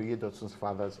Lanre Oyedotsun's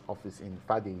father's office in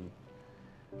Fadeyi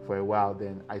for a while.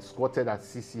 Then I squatted at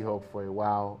CC Hub for a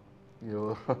while. You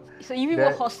know. So you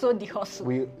even hustle the hustle.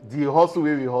 The hustle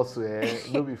where we hustle,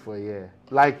 no before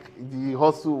like the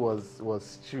hustle was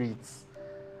streets.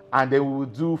 And then we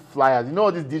would do flyers. You know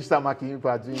what these digital marketing people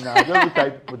are doing now? Just look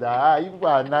at people that, you people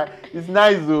are nice. It's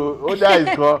nice though. Oh, that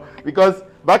is cool. Because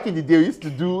back in the day, we used to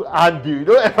do handbill. You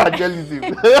know, evangelism.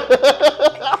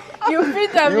 You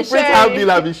print and be sharing. You print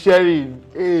handbill and be sharing.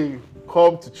 Hey,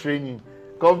 come to training.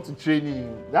 Come to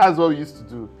training. That's what we used to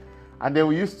do. And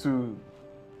then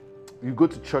you go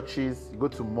to churches, you go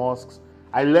to mosques.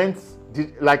 I learned,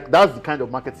 that's the kind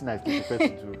of marketing I prefer to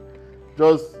do.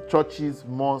 Just churches,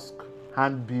 mosques,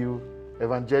 handbill,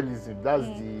 evangelism. That's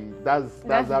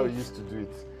how we used to do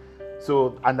it.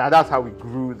 So, and that's how we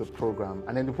grew the program.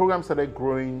 And then the program started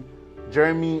growing.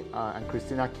 Jeremy and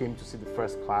Christina came to see the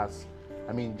first class.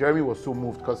 I mean, Jeremy was so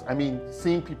moved because, I mean,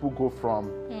 seeing people go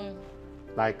from,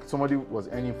 like somebody was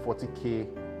earning 40K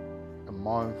a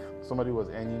month, somebody was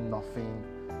earning nothing,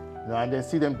 you know, and then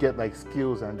see them get like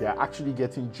skills and they're actually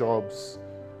getting jobs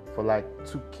for like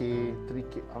 2K,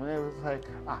 3K. I mean, it was like,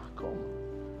 come on.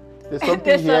 There's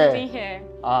something here.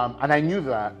 And I knew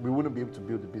that we wouldn't be able to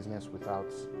build the business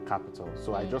without capital.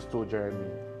 So I just told Jeremy,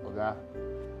 okay,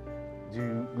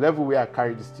 the level where I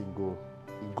carry this thing go,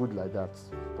 it's good like that.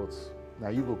 But now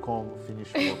you go come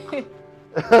finish work.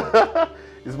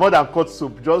 It's more than cut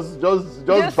soap. Just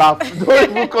bath. Don't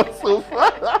even cut soap.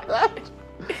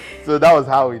 So that was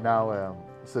how we now.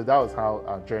 So that was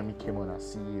how Jeremy came on as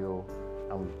CEO,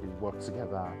 and we worked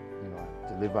together. You know,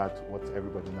 delivered what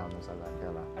everybody now knows as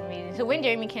Andela. Amazing. So when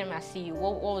Jeremy came as CEO,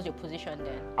 what was your position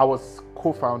then? I was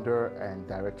co-founder and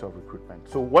director of recruitment.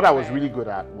 So what I was really good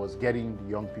at was getting the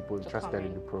young people interested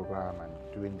in the program and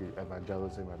doing the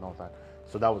evangelism and all that.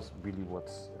 So that was really what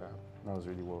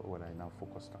I now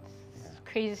focused on. Yeah.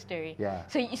 Crazy story. Yeah.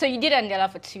 So you did Andela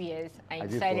for 2 years and I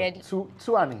decided did for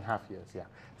 2.5 years. Yeah.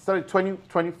 Started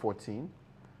 2014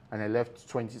 and I left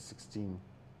 2016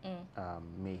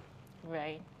 May.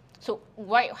 Right. So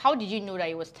how did you know that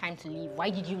it was time to leave? Why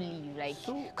did you leave?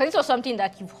 Because this was something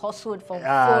that you've hustled from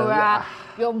Fora,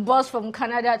 your boss from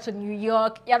Canada to New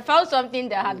York. You had found something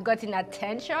that had gotten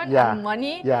attention and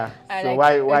money. Yeah. So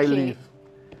why leave?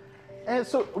 And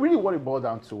so really what it boiled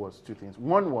down to was two things.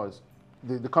 One was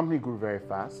the company grew very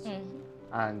fast.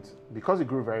 And because it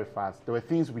grew very fast, there were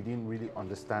things we didn't really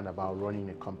understand about running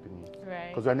a company. Right.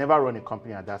 Because I never run a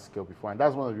company at that scale before. And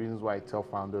that's one of the reasons why I tell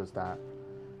founders that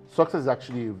success is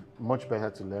actually much better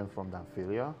to learn from than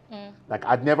failure. Like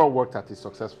I'd never worked at a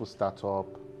successful startup,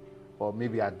 or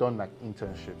maybe I'd done like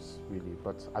internships really,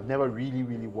 but I've never really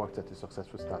worked at a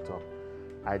successful startup.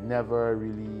 I'd never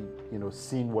really,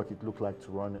 seen what it looked like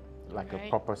to run like a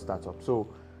proper startup. So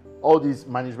all these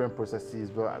management processes,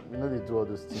 but they do all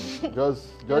those things.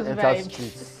 just enter vibes.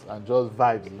 Streets and just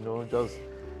vibes,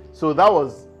 so that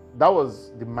was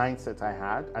the mindset I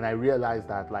had, and I realized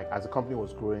that like as the company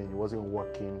was growing, it wasn't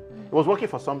working. It was working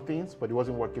for some things, but it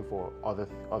wasn't working for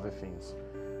other things.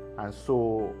 And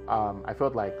so I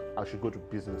felt like I should go to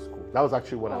business school. That was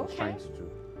actually what I was trying to do.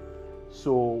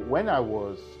 So when I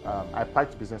applied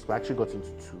to business school, I actually got into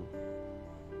 2.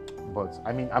 But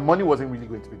I mean, money wasn't really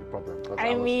going to be the problem.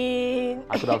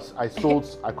 I could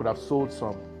have sold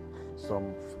some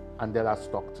Andela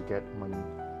stock to get money.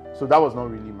 So that was not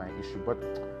really my issue. But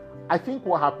I think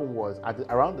what happened was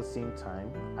around the same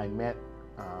time I met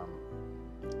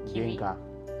Yenga.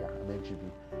 Yeah, I met GB.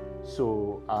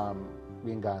 So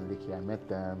Yenga and Liki, I met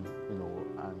them,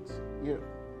 and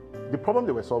the problem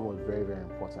they were solving was very, very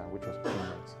important, which was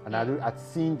payments. And I'd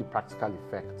seen the practical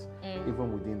effect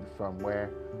even within the firm, where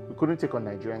we couldn't take on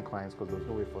Nigerian clients because there was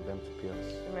no way for them to pay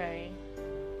us. Right.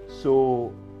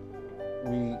 So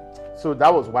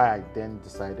that was why I then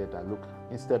decided that, look,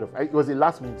 instead of, it was a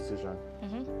last minute decision.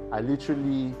 I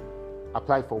literally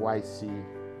applied for YC,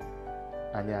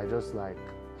 and then I just like,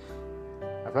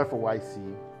 applied for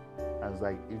YC. I was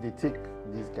like, if they take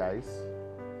these guys,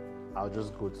 I'll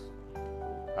just go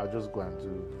and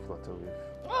do Flutterwave.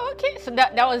 Oh, okay. So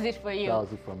that was it for you. That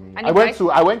was it for me. And I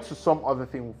went to some other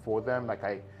thing for them. Like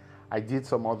I did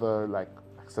some other like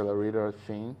accelerator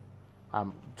thing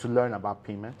to learn about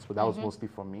payments, but that was mostly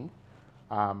for me.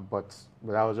 But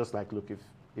I was just like, look,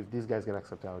 if these guys get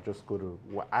accepted, I'll just go to.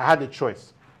 I had a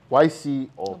choice, YC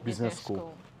or business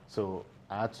school. So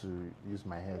I had to use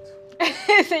my head.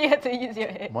 So you had to use your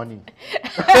head. Money.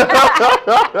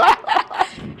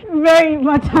 Very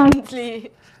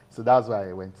importantly. So that's why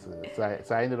I went to.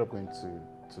 So I ended up going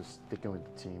to sticking with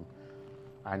the team,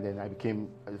 and then I became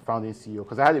a founding CEO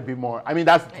because I had a bit more. I mean,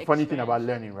 that's the funny thing about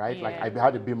learning, right? Yeah. Like I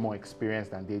had a bit more experience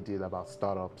than they did about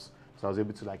startups, so I was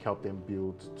able to like help them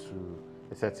build to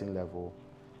a certain level,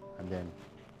 and then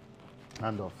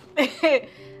hand off. I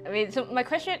mean, so my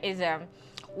question is,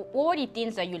 what were the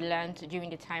things that you learned during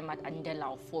the time at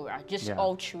Andela or Fora? Just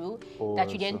all true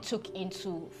that you then took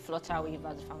into Flutterwave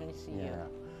as founding CEO? Yeah.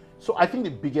 So I think the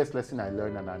biggest lesson I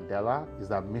learned at Andela is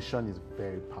that mission is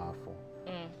very powerful.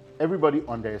 Everybody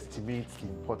underestimates the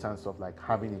importance of like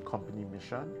having a company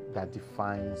mission that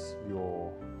defines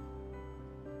your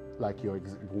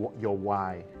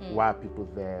why. Why are people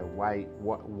there?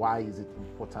 Why is it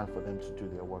important for them to do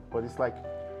their work? But it's like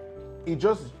it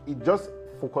just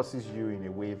focuses you in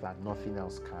a way that nothing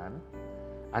else can.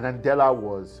 And Andela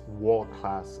was world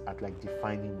class at like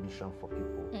defining mission for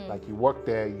people. Like you worked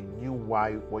there, you knew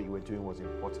why what you were doing was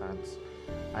important,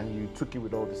 and you took it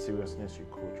with all the seriousness you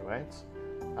could, right?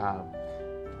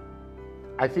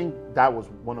 I think that was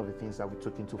one of the things that we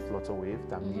took into Flutterwave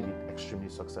that made it extremely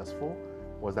successful,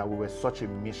 was that we were such a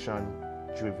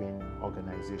mission-driven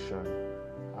organization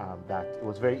that it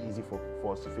was very easy for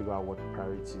us to figure out what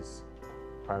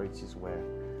priorities were.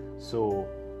 So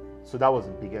that was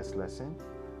the biggest lesson.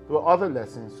 There were other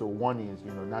lessons. So one is,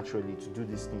 naturally to do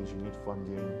these things, you need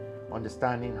funding,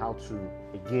 understanding how to,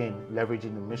 again,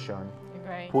 leveraging the mission,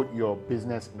 put your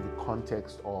business in the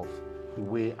context of the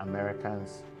way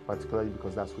Americans, particularly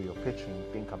because that's who you're pitching,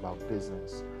 think about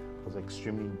business was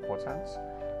extremely important.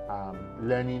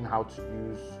 Learning how to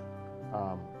use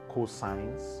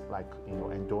cosigns, like,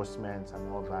 endorsements and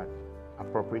all that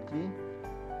appropriately.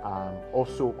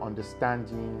 Also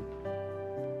understanding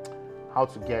how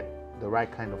to get the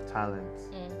right kind of talent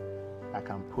that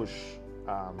can push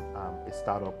a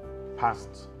startup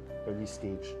past early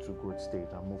stage to growth stage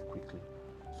and move quickly.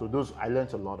 So I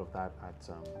learned a lot of that at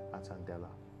Andela.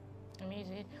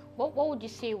 Amazing. What would you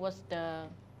say was the...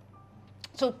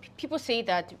 So people say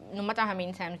that no matter how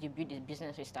many times you build this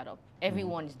business or startup,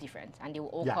 everyone is different and they will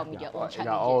all come with their own challenges.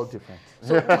 They're all different.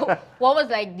 So what was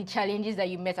like the challenges that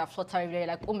you met at Flutterwave? You're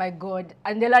like, oh my God,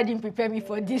 Andela didn't prepare me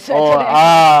for this.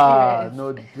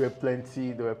 No, there were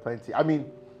plenty. I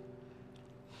mean,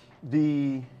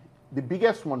 the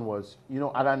biggest one was,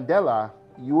 at Andela,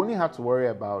 you only have to worry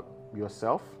about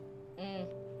yourself,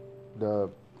 the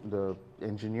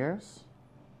engineers.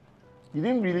 You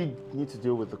didn't really need to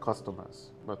deal with the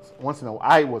customers, but once in a while,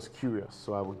 I was curious,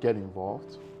 so I would get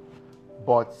involved.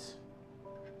 But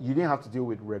you didn't have to deal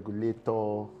with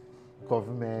regulator,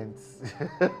 governments,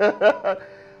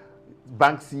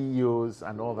 bank CEOs,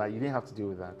 and all that. You didn't have to deal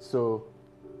with that. So,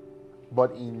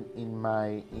 but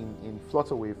in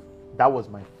Flutterwave, that was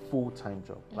my full-time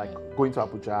job. Like going to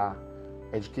Abuja,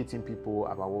 educating people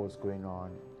about what was going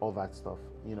on, all that stuff.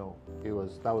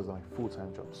 That was my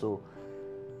full-time job. So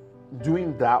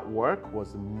doing that work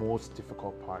was the most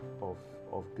difficult part of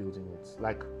building it.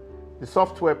 Like the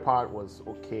software part was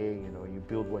okay, you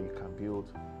build what you can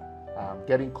build.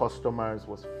 Getting customers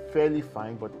was fairly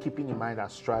fine, but keeping in mind our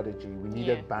strategy, we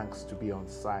needed banks to be on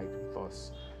site with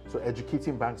us. So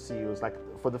educating bank CEOs, like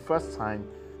for the first time,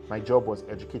 my job was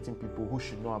educating people who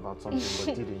should know about something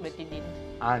but didn't. But they didn't.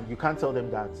 And you can't tell them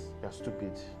that they're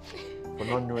stupid for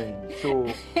not knowing.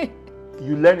 So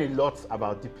you learn a lot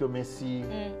about diplomacy,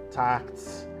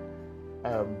 tact,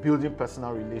 building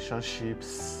personal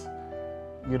relationships,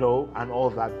 and all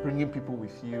that, bringing people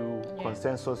with you,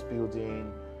 consensus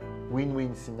building,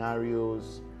 win-win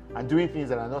scenarios, and doing things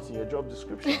that are not in your job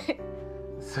description.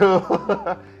 So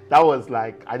that was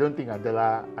like, I don't think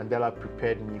Andela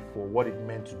prepared me for what it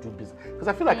meant to do business. Because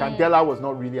I feel like Andela was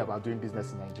not really about doing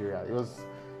business in Nigeria. You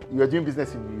were doing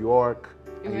business in New York,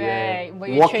 and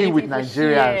working with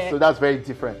Nigerians, so that's very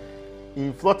different.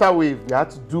 In Flutterwave, we had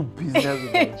to do business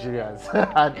with Nigerians.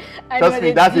 And trust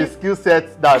me, that's a skill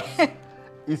set that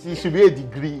it should be a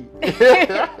degree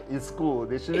in school.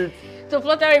 They shouldn't. So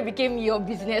Flutterwave became your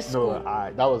business school.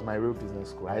 No, that was my real business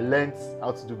school. I learned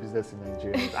how to do business in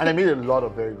Nigeria, and I made a lot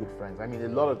of very good friends. I mean, a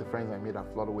lot of the friends I made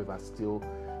at Flutterwave are still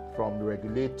from the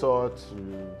regulator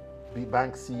to big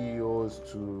bank CEOs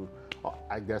to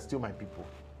they're still my people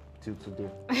till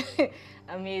today.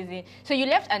 Amazing. So you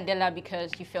left Andela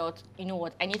because you felt, you know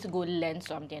what, I need to go learn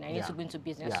something. I need to go into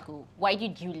business school. Why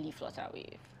did you leave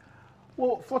Flutterwave?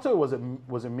 Well, Flutterwave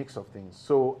was a mix of things.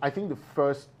 So I think the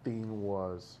first thing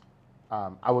was,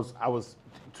 I was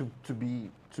to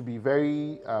be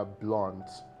very blunt.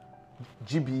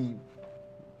 GB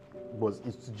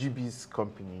it's GB's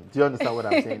company. Do you understand what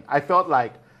I'm saying? I felt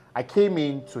like I came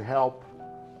in to help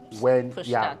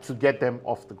to get them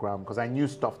off the ground because I knew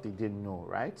stuff they didn't know,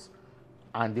 right?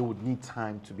 And they would need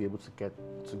time to be able to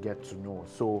get to know.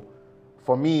 So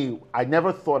for me, I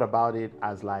never thought about it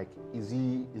as like, is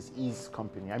his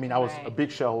company. I mean, I was a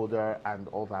big shareholder and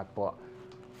all that, but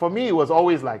for me, it was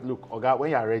always like, look, Oga,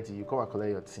 when you're ready, you come and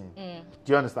collect your team.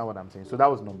 Do you understand what I'm saying? So that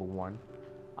was number one.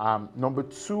 Number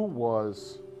two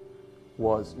was,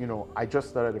 you know, I just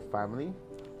started a family,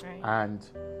 and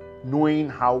knowing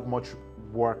how much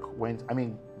work went, I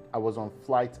mean, I was on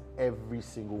flight every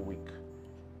single week.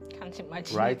 Can't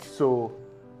imagine. Right? So,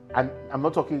 and I'm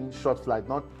not talking short flight,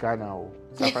 not Ghana or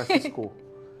San Francisco.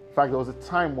 In fact, there was a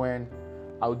time when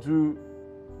I would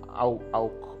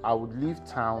leave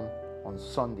town on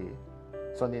Sunday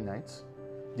nights.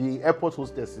 The airport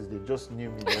hostesses, they just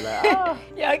knew me. They're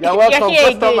like, you're welcome,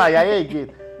 customer, you're here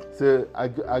again. So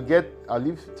I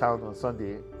leave town on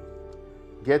Sunday,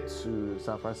 get to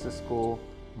San Francisco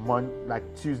like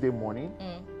Tuesday morning,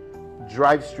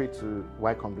 drive straight to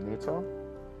Y Combinator,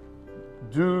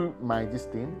 do this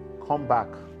thing, come back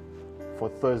for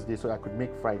Thursday so I could make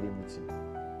Friday meeting.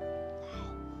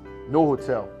 No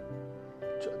hotel.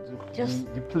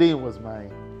 The plane was my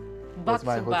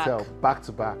hotel, back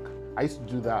to back. I used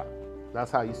to do that.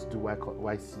 That's how I used to do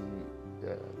YC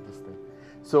this thing.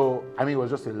 So I mean, it was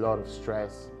just a lot of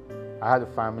stress. I had a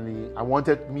family.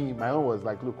 My own was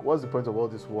like, look, what's the point of all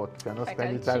this work if you're not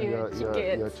spending time with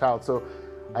your child? So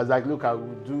I was like, look, I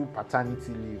will do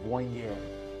paternity leave 1 year.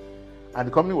 And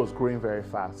the company was growing very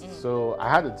fast. So I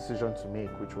had a decision to make,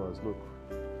 which was, look,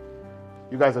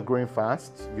 you guys are growing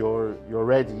fast. You're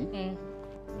ready.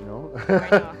 You know,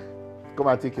 come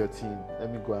and take your team.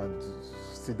 Let me go and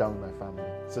sit down with my family.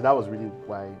 So that was really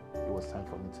why it was time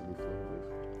for me to leave Flutterwave.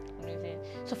 Amazing.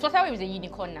 So Flutterwave is a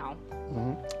unicorn now,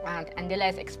 and Andela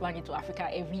is expanding to Africa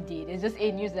every day. There's just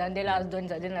a news that Andela has done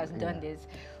this, Andela has done this.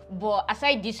 But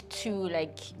aside these two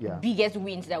biggest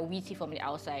wins that we see from the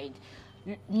outside,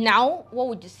 now what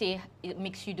would you say it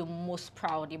makes you the most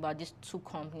proud about these two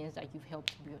companies that you've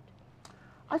helped build?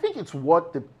 I think it's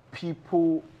what the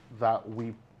people that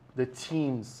the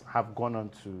teams have gone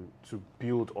on to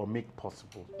build or make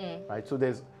possible, right? So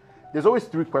there's always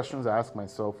three questions I ask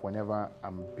myself whenever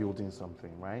I'm building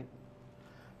something, right?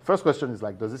 First question is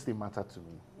like, does this thing matter to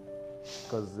me?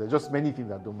 Because there's just many things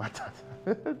that don't matter,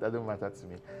 that don't matter to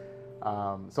me.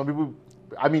 Some people,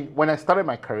 I mean, when I started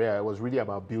my career, it was really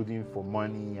about building for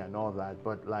money and all that.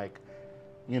 But like,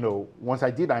 you know, once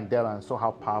I did Andela and saw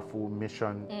how powerful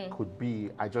mission could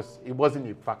be, it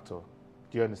wasn't a factor.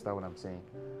 Do you understand what I'm saying?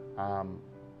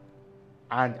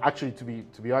 And actually, to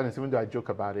be honest, even though I joke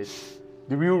about it,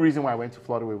 the real reason why I went to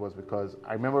Flutterwave was because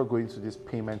I remember going to this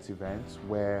payments event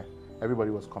where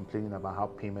everybody was complaining about how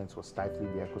payments was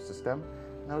stifling the ecosystem.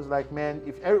 And I was like, man,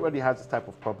 if everybody has this type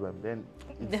of problem, then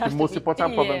it's the most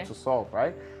important problem to solve,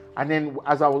 right? And then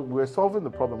as we were solving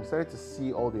the problem, we started to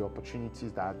see all the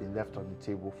opportunities that had been left on the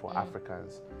table for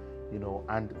Africans, you know,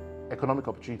 and economic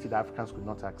opportunity that Africans could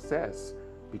not access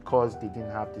because they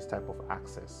didn't have this type of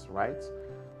access, right?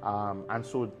 And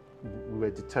so we were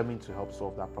determined to help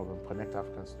solve that problem, connect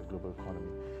Africans to the global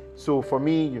economy. So for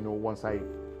me, you know, once I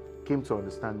came to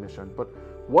understand mission, but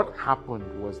what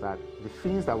happened was that the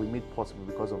things that we made possible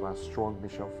because of our strong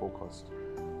mission focused,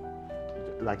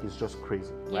 like, it's just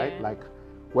crazy, right? Like,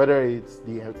 whether it's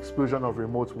the explosion of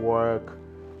remote work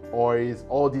or is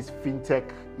all these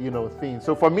fintech, you know, things.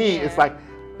 So for me, it's like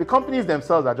the companies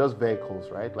themselves are just vehicles,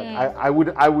 right? Like I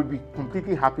would be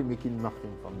completely happy making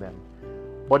nothing from them,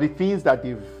 but the things that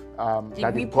they've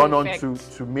gone on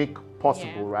to make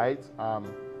possible, right?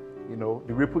 You know,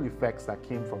 the ripple effects that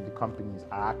came from the companies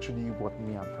are actually what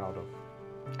I'm proud of.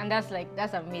 And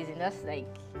that's amazing.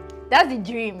 That's the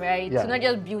dream, right? To not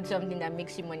just build something that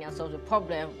makes you money and solves the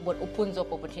problem, but opens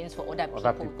up opportunities for other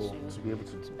people to be able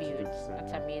to build.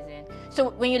 That's amazing.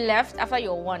 So when you left after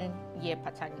your 1 year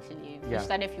paternity leave, you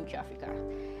started Future Africa.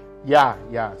 Yeah,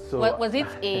 yeah. So Was it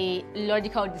a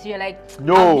logical decision? Like,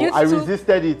 no, I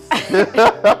resisted it.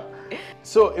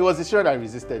 So it was a decision I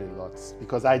resisted a lot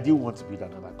because I didn't want to build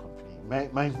another company.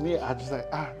 Me, I just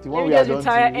like, the one we are done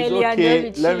to, it's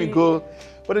okay, let me go.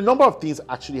 But a number of things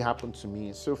actually happened to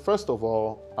me. So first of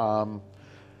all,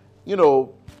 you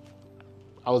know,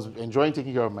 I was enjoying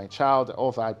taking care of my child,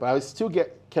 all that, but I still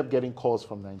kept getting calls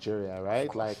from Nigeria,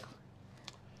 right? Like,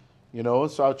 you know,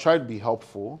 so I tried to be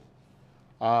helpful.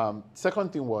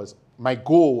 Second thing was my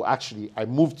goal. Actually, I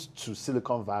moved to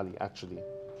Silicon Valley. Actually,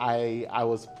 I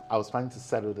was planning to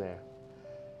settle there.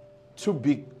 Two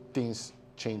big things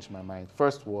changed my mind.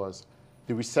 First was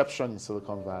the reception in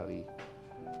Silicon Valley.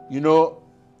 You know,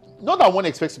 not that one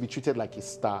expects to be treated like a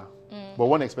star, but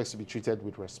one expects to be treated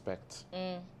with respect.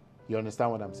 You understand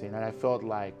what I'm saying? And I felt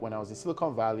like when I was in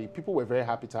Silicon Valley, people were very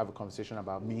happy to have a conversation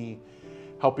about me,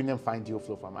 helping them find deal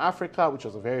flow from Africa, which I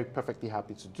was very perfectly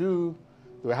happy to do.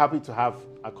 They were happy to have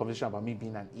a conversation about me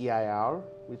being an EIR,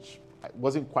 which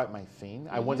wasn't quite my thing.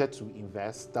 I wanted to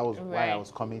invest. That was why I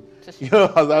was coming. You know,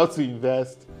 I was out to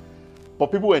invest.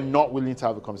 But people were not willing to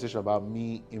have a conversation about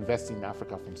me investing in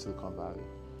Africa from Silicon Valley,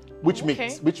 which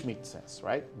makes sense,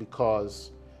 right?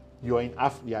 Because you're in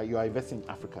Africa, you are investing in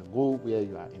Africa. Go where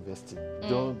you are investing.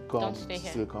 Don't come to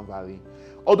Silicon Valley.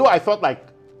 Although I felt like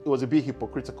it was a bit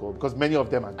hypocritical because many of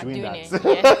them are doing that.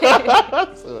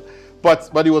 So,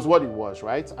 but it was what it was,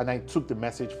 right? And I took the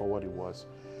message for what it was.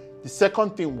 The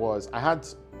second thing was I had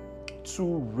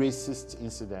two racist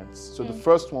incidents. So the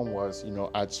first one was, you know,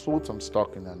 I'd sold some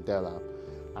stock in Andela,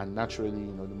 and naturally,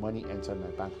 you know, the money entered my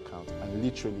bank account, and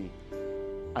literally,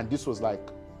 and this was like,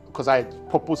 because I had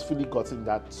purposefully gotten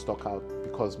that stock out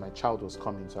because my child was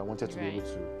coming, so I wanted to be able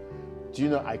to. Do you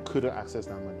know I couldn't access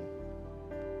that money?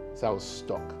 So I was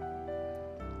stuck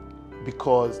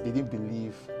because they didn't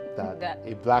believe that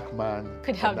a black man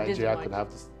from Nigeria could have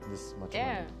this much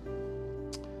money.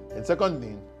 And second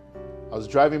thing, I was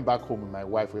driving back home with my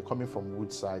wife. We were coming from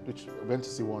Woodside, which we went to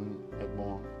see one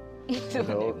Egmont. You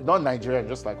know, not Nigerian,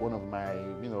 just like one of my,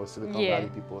 you know, Silicon Valley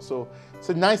people. So it's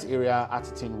a nice area,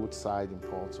 Atherton, Woodside in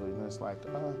Porto. You know, it's like,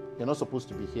 you're not supposed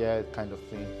to be here kind of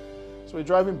thing. So we're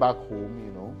driving back home,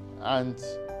 you know, and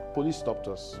police stopped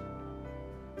us.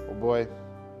 Oh boy,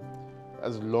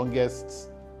 that's the longest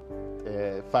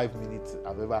 5 minutes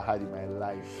I've ever had in my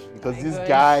life. Because this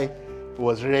guy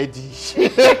was ready.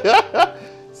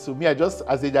 So me, I just,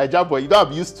 as a Naija boy, you know,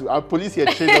 I'm used to, our police here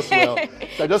trained us well.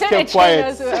 So I just kept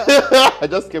quiet. I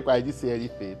just kept quiet, I didn't say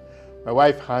anything. My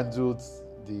wife handled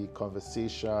the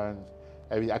conversation.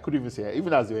 I mean, I couldn't even say it.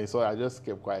 Even as they were inside, I just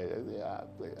kept quiet.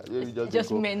 Maybe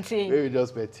just maintain. Maybe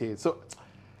just maintain. So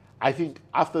I think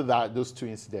after that, those two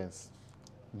incidents,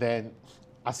 then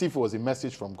as if it was a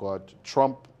message from God,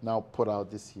 Trump now put out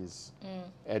his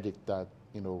edict that,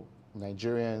 you know,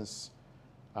 Nigerians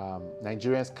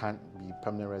can't be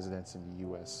permanent residents in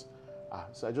the US.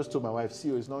 So I just told my wife, see,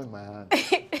 it's not in my hand.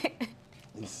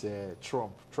 It's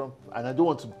Trump, and I don't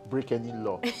want to break any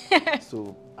law.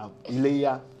 So,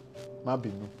 Ileya,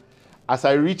 Mabinu. As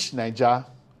I reached Niger,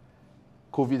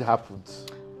 COVID happened.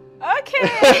 Okay.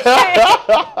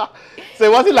 So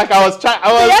it wasn't like I was trying.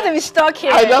 You had to be stuck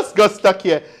here. I just got stuck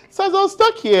here. So as I was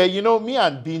stuck here, you know, me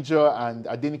and Binjo and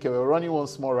Adenike were running one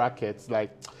small racket. Like,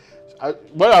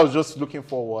 what I was just looking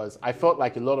for was, I felt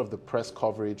like a lot of the press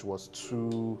coverage was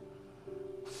too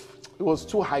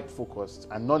hype focused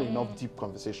and not enough deep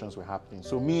conversations were happening.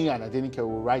 So me and Adenike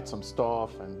will write some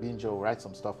stuff and Binjo will write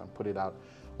some stuff and put it out,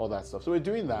 all that stuff. So we're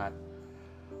doing that.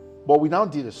 But we now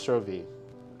did a survey.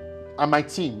 And my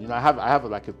team, you know, I have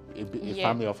like a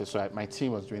family office, so my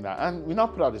team was doing that. And we now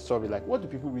put out a survey like, what do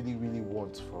people really, really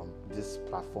want from this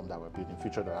platform that we're building,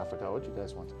 Future.Africa? What do you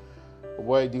guys want?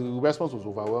 Boy, the response was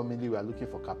overwhelmingly, we are looking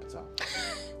for capital.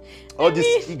 All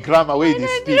this grammar way they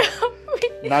speak.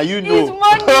 Now you know.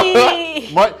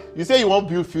 It's money. You say you want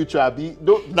to build future,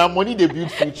 now money they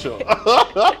build future.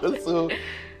 So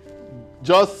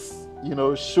just, you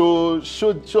know, show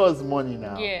us money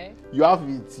now. Yeah. You have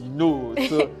it, you know.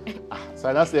 So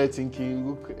I now started thinking,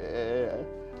 look,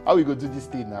 how we go do this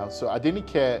thing now? So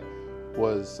Adenike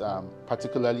was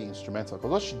particularly instrumental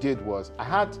because what she did was, I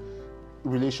had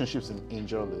relationships in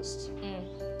AngelList,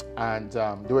 and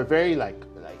they were very like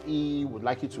he would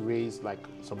like you to raise like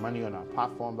some money on our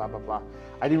platform, blah blah blah.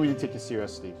 I didn't really take it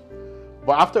seriously.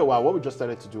 But after a while, what we just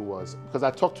started to do was, because I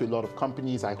talked to a lot of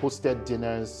companies, I hosted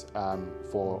dinners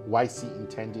for YC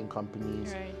intending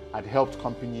companies. Right. I'd helped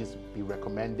companies be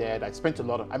recommended. I spent a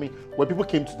lot of, when people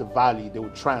came to the Valley, they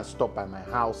would try and stop by my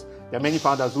house. There are many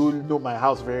founders who know my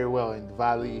house very well in the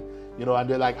Valley, you know, and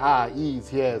they're like, he's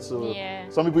here. So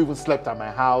some people even slept at my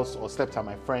house or slept at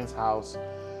my friend's house.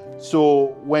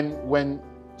 So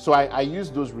so I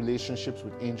used those relationships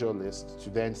with AngelList to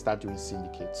then start doing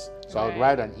syndicates. So I would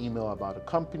write an email about a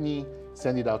company,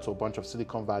 send it out to a bunch of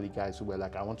Silicon Valley guys who were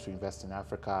like, I want to invest in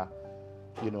Africa,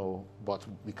 but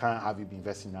we can't have you be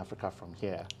investing in Africa from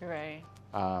here. Right.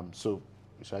 So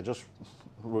I just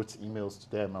wrote emails to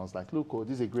them. I was like, look,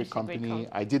 this is a great company.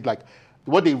 I did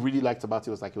what they really liked about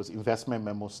it was it was investment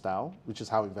memo style, which is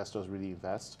how investors really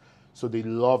invest. So they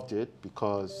loved it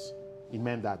because it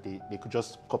meant that they could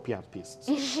just copy and paste.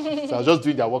 So I was just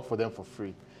doing their work for them for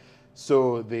free.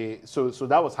 So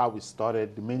that was how we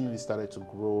started. The mailing list started to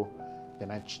grow.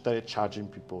 Then I started charging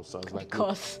people. So I was like,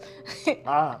 because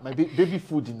my baby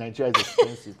food in Nigeria is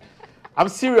expensive. I'm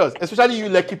serious, especially you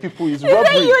Lekki people. It's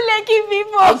robbery. You Lekki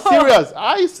people. I'm serious.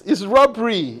 It's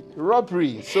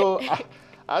robbery. So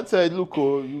I said, look,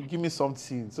 you give me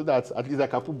something so that at least I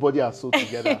can put body and soul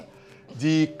together.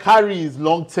 The carry is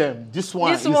long term. This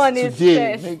one is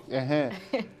today.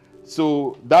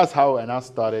 So that's how I now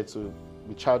started. So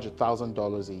we charge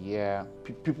 $1,000 a year.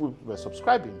 People were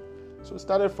subscribing. So it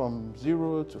started from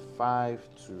 0 to 5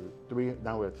 to 3.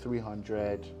 Now we're at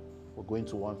 300. We're going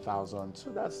to 1,000. So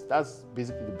that's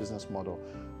basically the business model.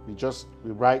 We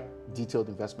write detailed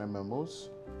investment memos.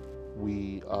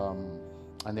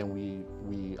 And then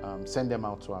we send them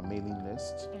out to our mailing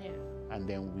list. Yeah. And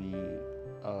then we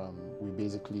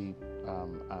basically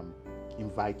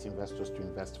invite investors to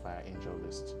invest via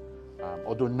AngelList.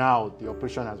 Although now the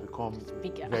operation has become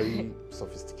very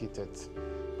sophisticated,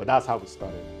 but that's how we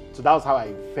started. So that was how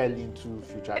I fell into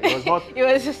Future. It was not. It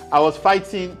was just... I was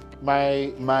fighting.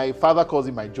 My father calls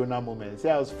it my Jonah moment. See,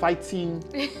 I was fighting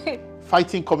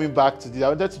coming back to this. I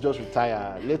wanted to just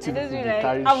retire. Let him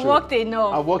carry. I've worked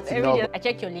enough. I've worked enough. I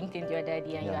checked your LinkedIn the other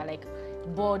day, and you are like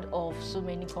board of so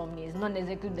many companies,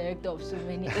 non-executive director of so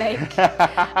many. Like,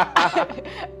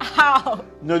 how?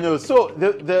 No. So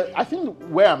I think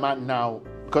where I'm at now,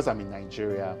 because I'm in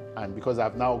Nigeria, and because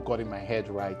I've now gotten my head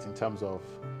right in terms of,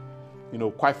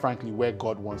 quite frankly, where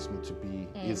God wants me to be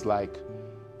is like,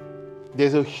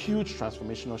 there's a huge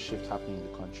transformational shift happening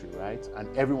in the country, right?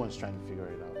 And everyone's trying to figure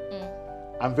it out.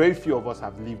 And very few of us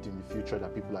have lived in the future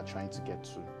that people are trying to get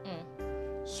to.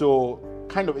 So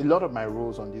kind of a lot of my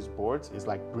roles on these boards is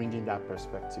like bringing that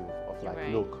perspective of like,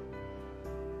 look,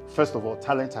 first of all,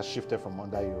 talent has shifted from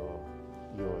under your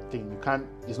thing.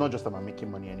 It's not just about making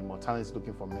money anymore. Talent is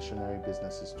looking for missionary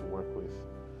businesses to work with.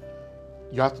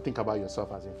 You have to think about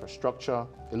yourself as infrastructure.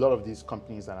 A lot of these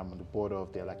companies that I'm on the board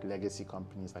of, they're like legacy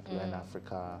companies like Learn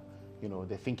Africa.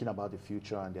 They're thinking about the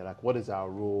future and they're like, what is our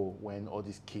role when all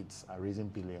these kids are raising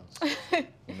billions?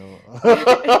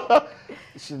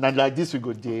 And like this we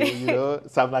go there,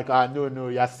 So I'm like, no,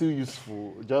 you're still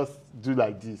useful. Just do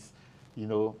like this,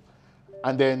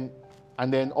 And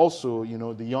then also,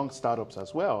 the young startups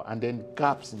as well, and then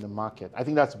gaps in the market. I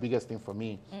think that's the biggest thing for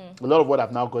me. A lot of what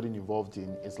I've now gotten involved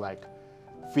in is like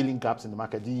filling gaps in the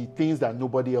market, the things that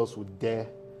nobody else would dare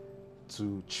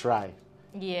to try.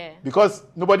 Yeah. Because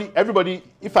everybody,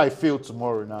 if I fail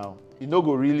tomorrow now, it no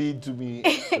go really do me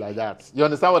like that. You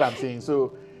understand what I'm saying?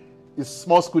 So it's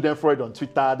small student Freud on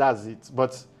Twitter, that's it.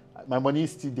 But my money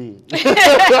is still there.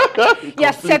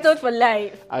 You're settled for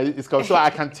life. So I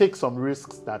can take some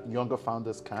risks that younger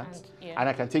founders can't. And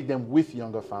I can take them with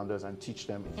younger founders and teach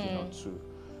them if you want to.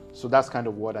 So that's kind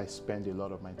of what I spend a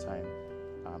lot of my time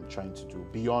trying to do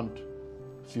beyond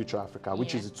Future Africa,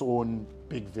 which is its own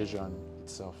big vision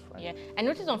itself. Right? Yeah, I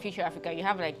noticed on Future Africa you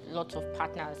have like lots of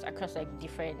partners across like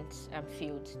different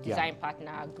fields, design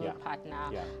partner, group partner.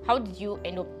 Yeah. How did you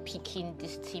end up picking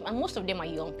this team? And most of them are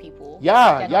young people.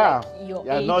 Yeah. Not like your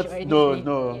age or anything.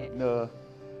 No.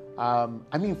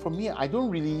 I mean, for me, I don't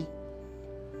really.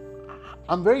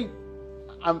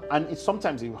 And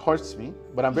sometimes it hurts me,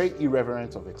 but I'm very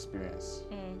irreverent of experience.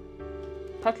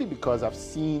 Partly because I've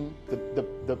seen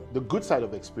the good side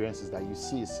of experience is that you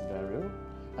see a scenario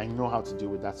and you know how to deal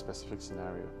with that specific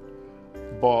scenario.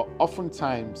 But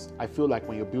oftentimes, I feel like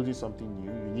when you're building something new,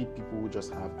 you need people who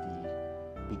just have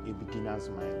a beginner's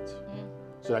mind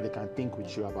so that they can think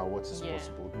with you about what is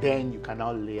possible. Then you can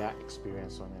now layer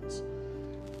experience on it.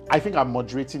 I think I'm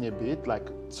moderating a bit.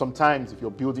 Like sometimes if you're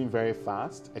building very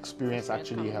fast, experience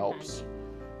actually helps.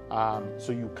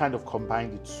 So you kind of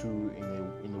combine the two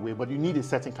in a way, but you need a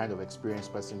certain kind of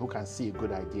experienced person who can see a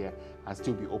good idea and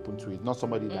still be open to it, not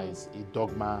somebody that is a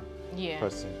dogma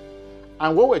person.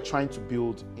 And what we're trying to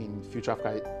build in Future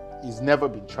Africa is never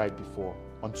been tried before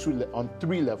on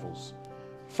 3 levels.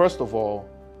 First of all,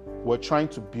 we're trying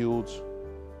to build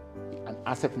an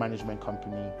asset management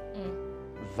company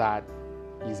that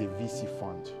is a VC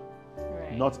fund,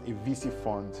 not a VC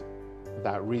fund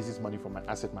that raises money from an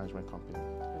asset management company.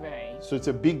 Right. So it's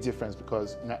a big difference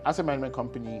because an asset management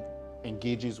company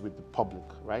engages with the public,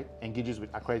 right? Engages with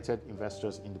accredited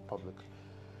investors in the public.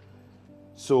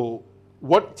 So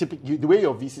what typically, the way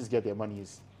your VCs get their money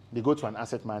is they go to an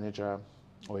asset manager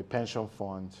or a pension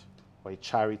fund or a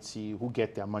charity who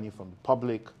get their money from the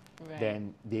public,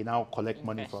 then they now collect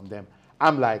money from them.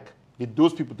 I'm like,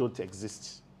 those people don't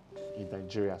exist in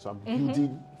Nigeria. So I'm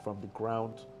building from the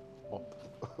ground up.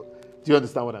 Do you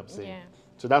understand what I'm saying? Yeah.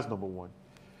 So that's number one.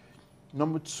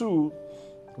 Number two,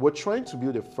 we're trying to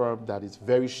build a firm that is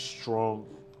very strong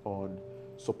on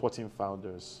supporting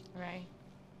founders. Right.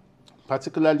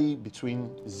 Particularly between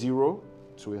 $0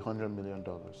 to $100 million.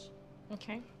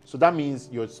 Okay. So that means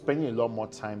you're spending a lot more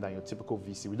time than your typical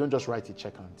VC. We don't just write a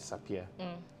check and disappear.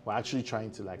 We're actually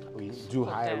trying to we do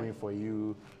hiring for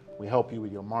you. We help you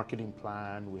with your marketing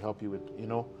plan. We help you with,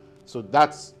 so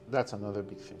that's another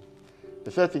big thing.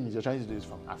 The third thing is you're trying to do this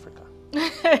from Africa.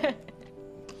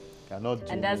 You're not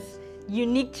doing And that's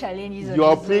unique challenges.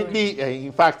 You're completely,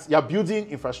 in fact, you're building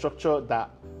infrastructure that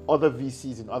other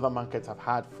VCs in other markets have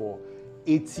had for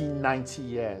 80, 90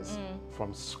 years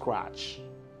from scratch.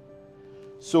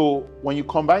 So when you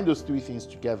combine those three things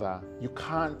together, you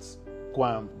can't go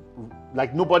and,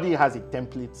 nobody has a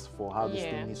template for how this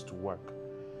thing needs to work.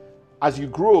 As you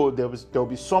grow, there'll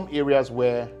be some areas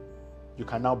where you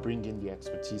can now bring in the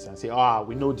expertise and say,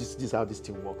 we know this is how this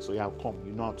thing works. So come,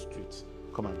 you know how to do it.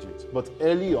 Come and do it. But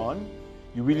early on,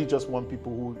 you really just want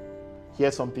people who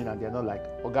hear something and they're not like,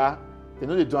 Oga, they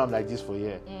know they do them like this for a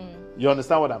year. You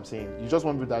understand what I'm saying? You just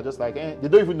want people that are just like, they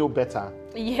don't even know better.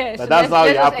 Yes. But that's how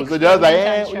it happens. So they're just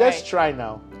like, let's try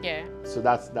now. Yeah. So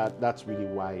that's really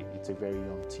why it's a very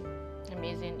young team.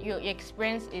 Amazing. Your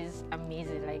experience is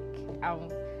amazing.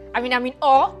 I'm in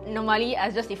awe normally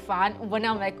as just a fan, but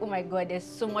now I'm like, oh my God, there's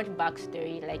so much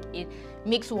backstory. It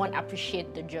makes one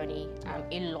appreciate the journey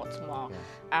a lot more.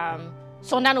 Yeah.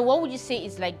 So Nano, what would you say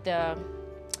is the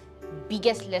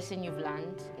biggest lesson you've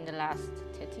learned in the last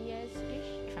 30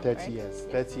 years-ish? 30 years,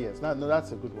 30 years. No,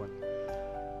 that's a good one.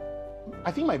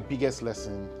 I think my biggest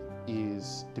lesson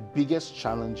is the biggest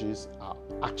challenges are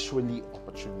actually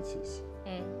opportunities.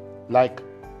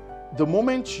 The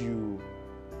moment you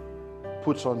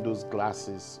put on those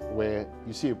glasses where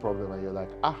you see a problem and you're like,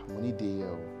 money day,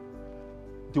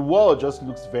 the world just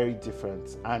looks very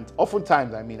different. And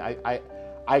oftentimes,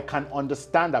 I can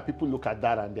understand that people look at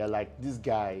that and they're like, this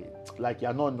guy,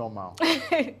 you're not normal.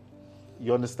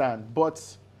 You understand?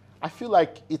 But I feel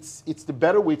like it's the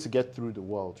better way to get through the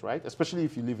world, right? Especially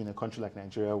if you live in a country like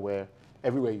Nigeria where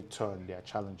everywhere you turn, there are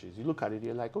challenges. You look at it,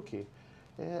 you're like, okay,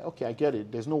 I get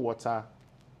it. There's no water,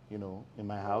 in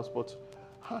my house, but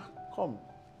come,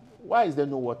 why is there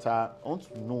no water? I want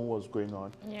to know what's going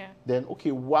on. Yeah. Then, what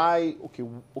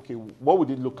would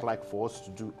it look like for us to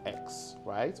do X,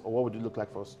 right? Or what would it look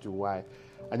like for us to do Y?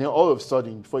 And then all of a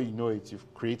sudden, before you know it,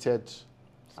 you've created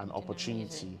an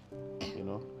opportunity,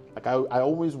 I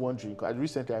always wondering, because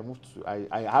recently I moved to,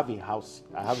 I have a house,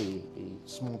 I have a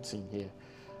small team here.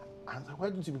 And why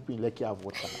don't you people in Lekki have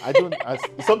water?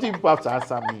 It's something people have to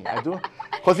answer me. I don't,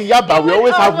 because in Yaba we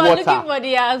always have water. Looking for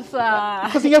the answer.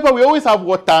 Because in Yaba we always have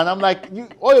water, and I'm like,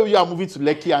 all of you are moving to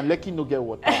Lekki, and Lekki no get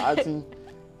water. I think,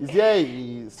 is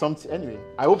there something? Anyway,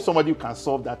 I hope somebody can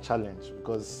solve that challenge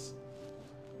because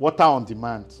water on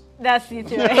demand. That's it,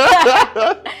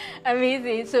 right?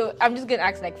 Amazing. So I'm just gonna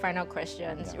ask final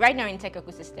questions. Right now in tech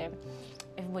ecosystem,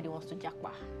 everybody wants to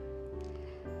jackpot.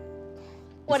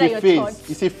 What are your thoughts?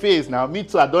 It's a phase now. Me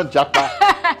too, I don't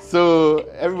jackpot. So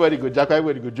everybody go jackpot,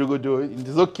 everybody go jogodo.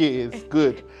 It's okay, it's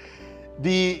good.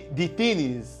 The thing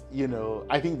is,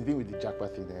 I think the thing with the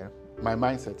jackpot thing there, my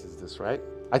mindset is this, right?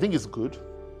 I think it's good.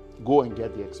 Go and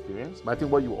get the experience. But I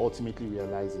think what you ultimately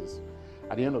realize is,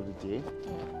 at the end of the day,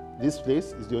 this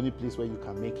place is the only place where you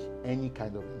can make any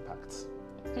kind of impact.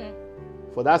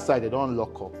 For that side, they don't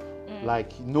lock up.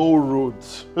 No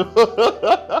roads.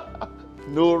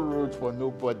 No road for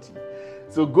nobody.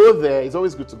 So go there. It's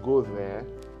always good to go there.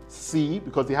 See,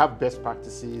 because they have best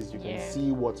practices. You can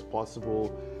see what's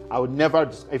possible. I would never,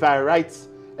 if I write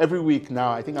every week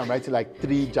now, I think I'm writing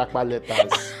 3 jackpot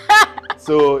letters.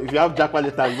 So if you have jackpot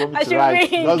letters you want me to write,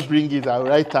 just bring it, I'll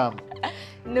write them.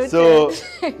 So,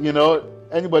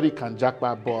 anybody can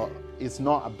jackpot, but it's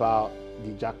not about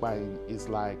the jackpotting. It's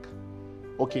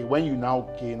okay, when you now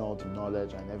gain all the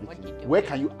knowledge and everything, where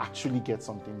can you actually get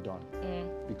something done?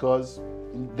 Because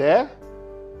there,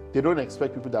 they don't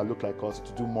expect people that look like us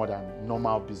to do more than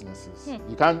normal businesses.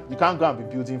 You can't go and be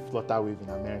building Flutterwave in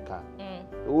America.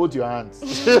 Hold your hands.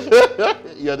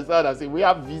 You understand what I'm saying? We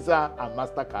have Visa and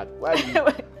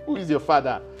MasterCard. Who is your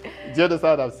father? Do you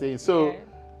understand what I'm saying? So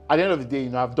at the end of the day,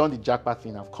 I've done the jackpot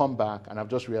thing. I've come back and I've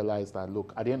just realized that,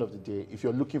 look, at the end of the day, if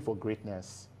you're looking for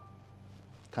greatness,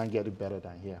 you can't get it better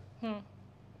than here.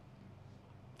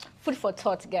 Food for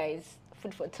thought, guys.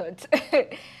 Food for thought.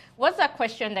 What's that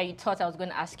question that you thought I was going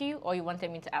to ask you, or you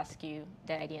wanted me to ask you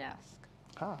that I didn't ask?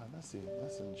 That's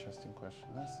an interesting question.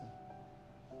 Let's see.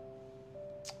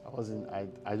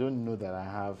 I don't know that I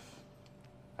have.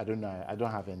 I don't know. I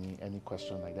don't have any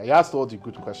question like that. You asked all the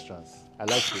good questions. I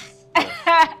like this.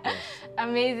 Yes.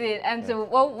 Amazing. And so,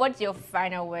 what's your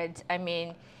final words? I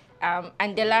mean,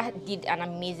 Andela did an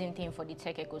amazing thing for the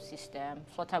tech ecosystem.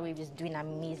 Flutterwave is doing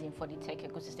amazing for the tech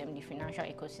ecosystem, the financial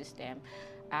ecosystem.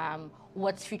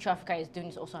 What Future Africa is doing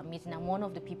is also amazing. I'm one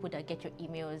of the people that get your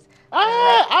emails.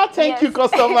 Thank you,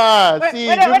 customer. See,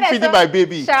 you're feeding my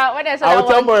baby. I will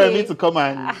tell Moremi to come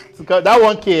and that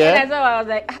 1K. When I was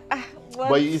like,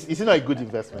 but is it not a good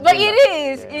investment? But it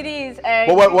is. It is.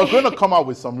 But we're going to come out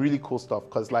with some really cool stuff,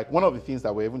 because like one of the things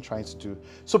that we're even trying to do.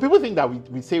 So people think that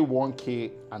we say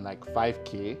 1K and like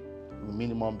 5K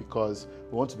minimum because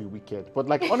we want to be wicked. But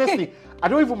like honestly, I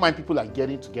don't even mind people like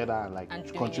getting together and like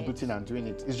contributing and doing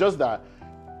it. It's just that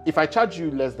if I charge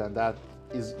you less than that,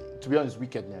 is, to be honest,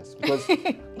 wickedness. Because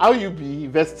how you be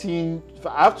investing,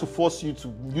 I have to force you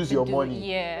to use your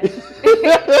money. Yeah.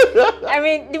 I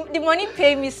mean, the money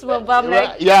pay me small, but I'm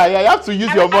like, you have to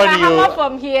use your money. I'm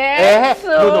from here. So.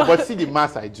 No, but see the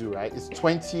math I do, right? It's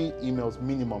 20 emails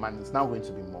minimum, and it's now going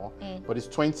to be more. But it's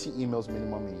 20 emails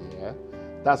minimum a year.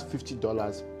 That's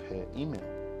 $50 per email.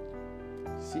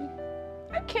 See?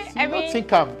 Okay, See, I mean, think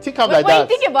like that. When you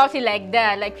think about it like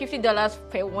that, like $50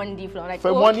 per one day flow, like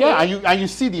for 1 year, and you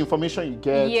see the information you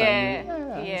get.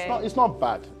 Yeah. It's not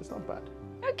bad. It's not bad.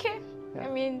 Okay. Yeah. I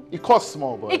mean, it costs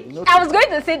small, but I was going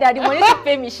to say that the money to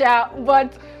pay me,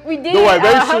 but we did. Don't worry,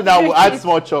 very soon now we'll add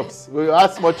small chops. We'll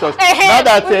add small chops. Now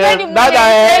that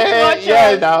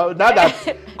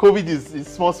COVID is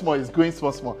small, it's going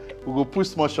small. We will push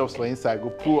small shops for inside.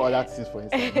 We'll pull other things for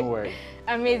inside. Don't worry.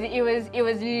 Amazing. It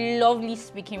was lovely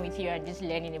speaking with you and just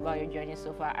learning about your journey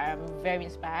so far. I'm very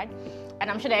inspired,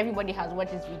 and I'm sure that everybody has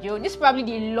watched this video. This is probably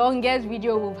the longest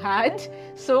video we've had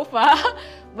so far,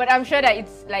 but I'm sure that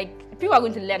it's like people are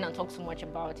going to learn and talk so much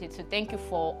about it. So thank you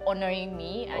for honoring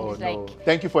me and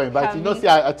thank you for inviting. See,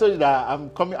 I told you that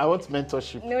I'm coming. I want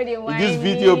mentorship. No, they want this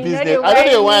video business. I don't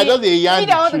know why. I don't know.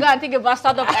 I want to go and think about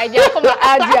startup idea. Come and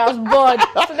add you as board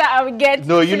so that I will get.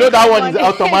 No, you know that one is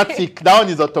automatic. That one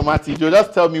is automatic. You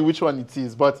just tell me which one it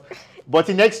is, but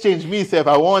in exchange, me self,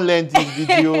 I won't learn this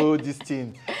video, this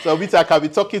thing. So I can be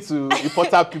talking to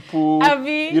important people.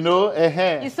 Abby, you know,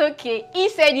 It's okay. He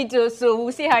said it also.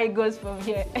 We'll see how it goes from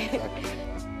here.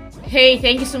 Hey,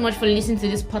 thank you so much for listening to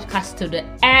this podcast to the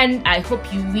end. I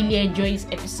hope you really enjoyed this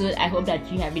episode. I hope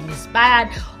that you have been inspired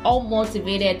or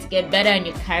motivated to get better in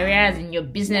your careers, in your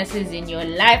businesses, in your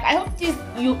life. I hope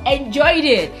you enjoyed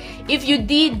it. If you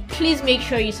did, please make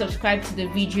sure you subscribe to the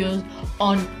videos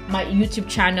on my YouTube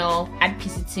channel at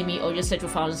PCTimi, or just search for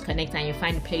Founders Connect and you'll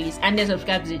find the playlist, and then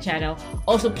subscribe to the channel.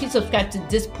 Also, please subscribe to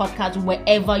this podcast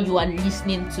wherever you are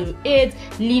listening to it.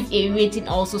 Leave a rating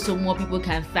also so more people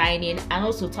can find it, and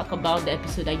also talk about the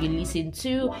episode that you listen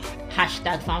to.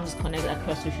 #Founders Connect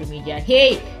across social media.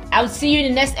 Hey, I'll see you in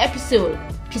the next episode.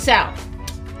 Peace out.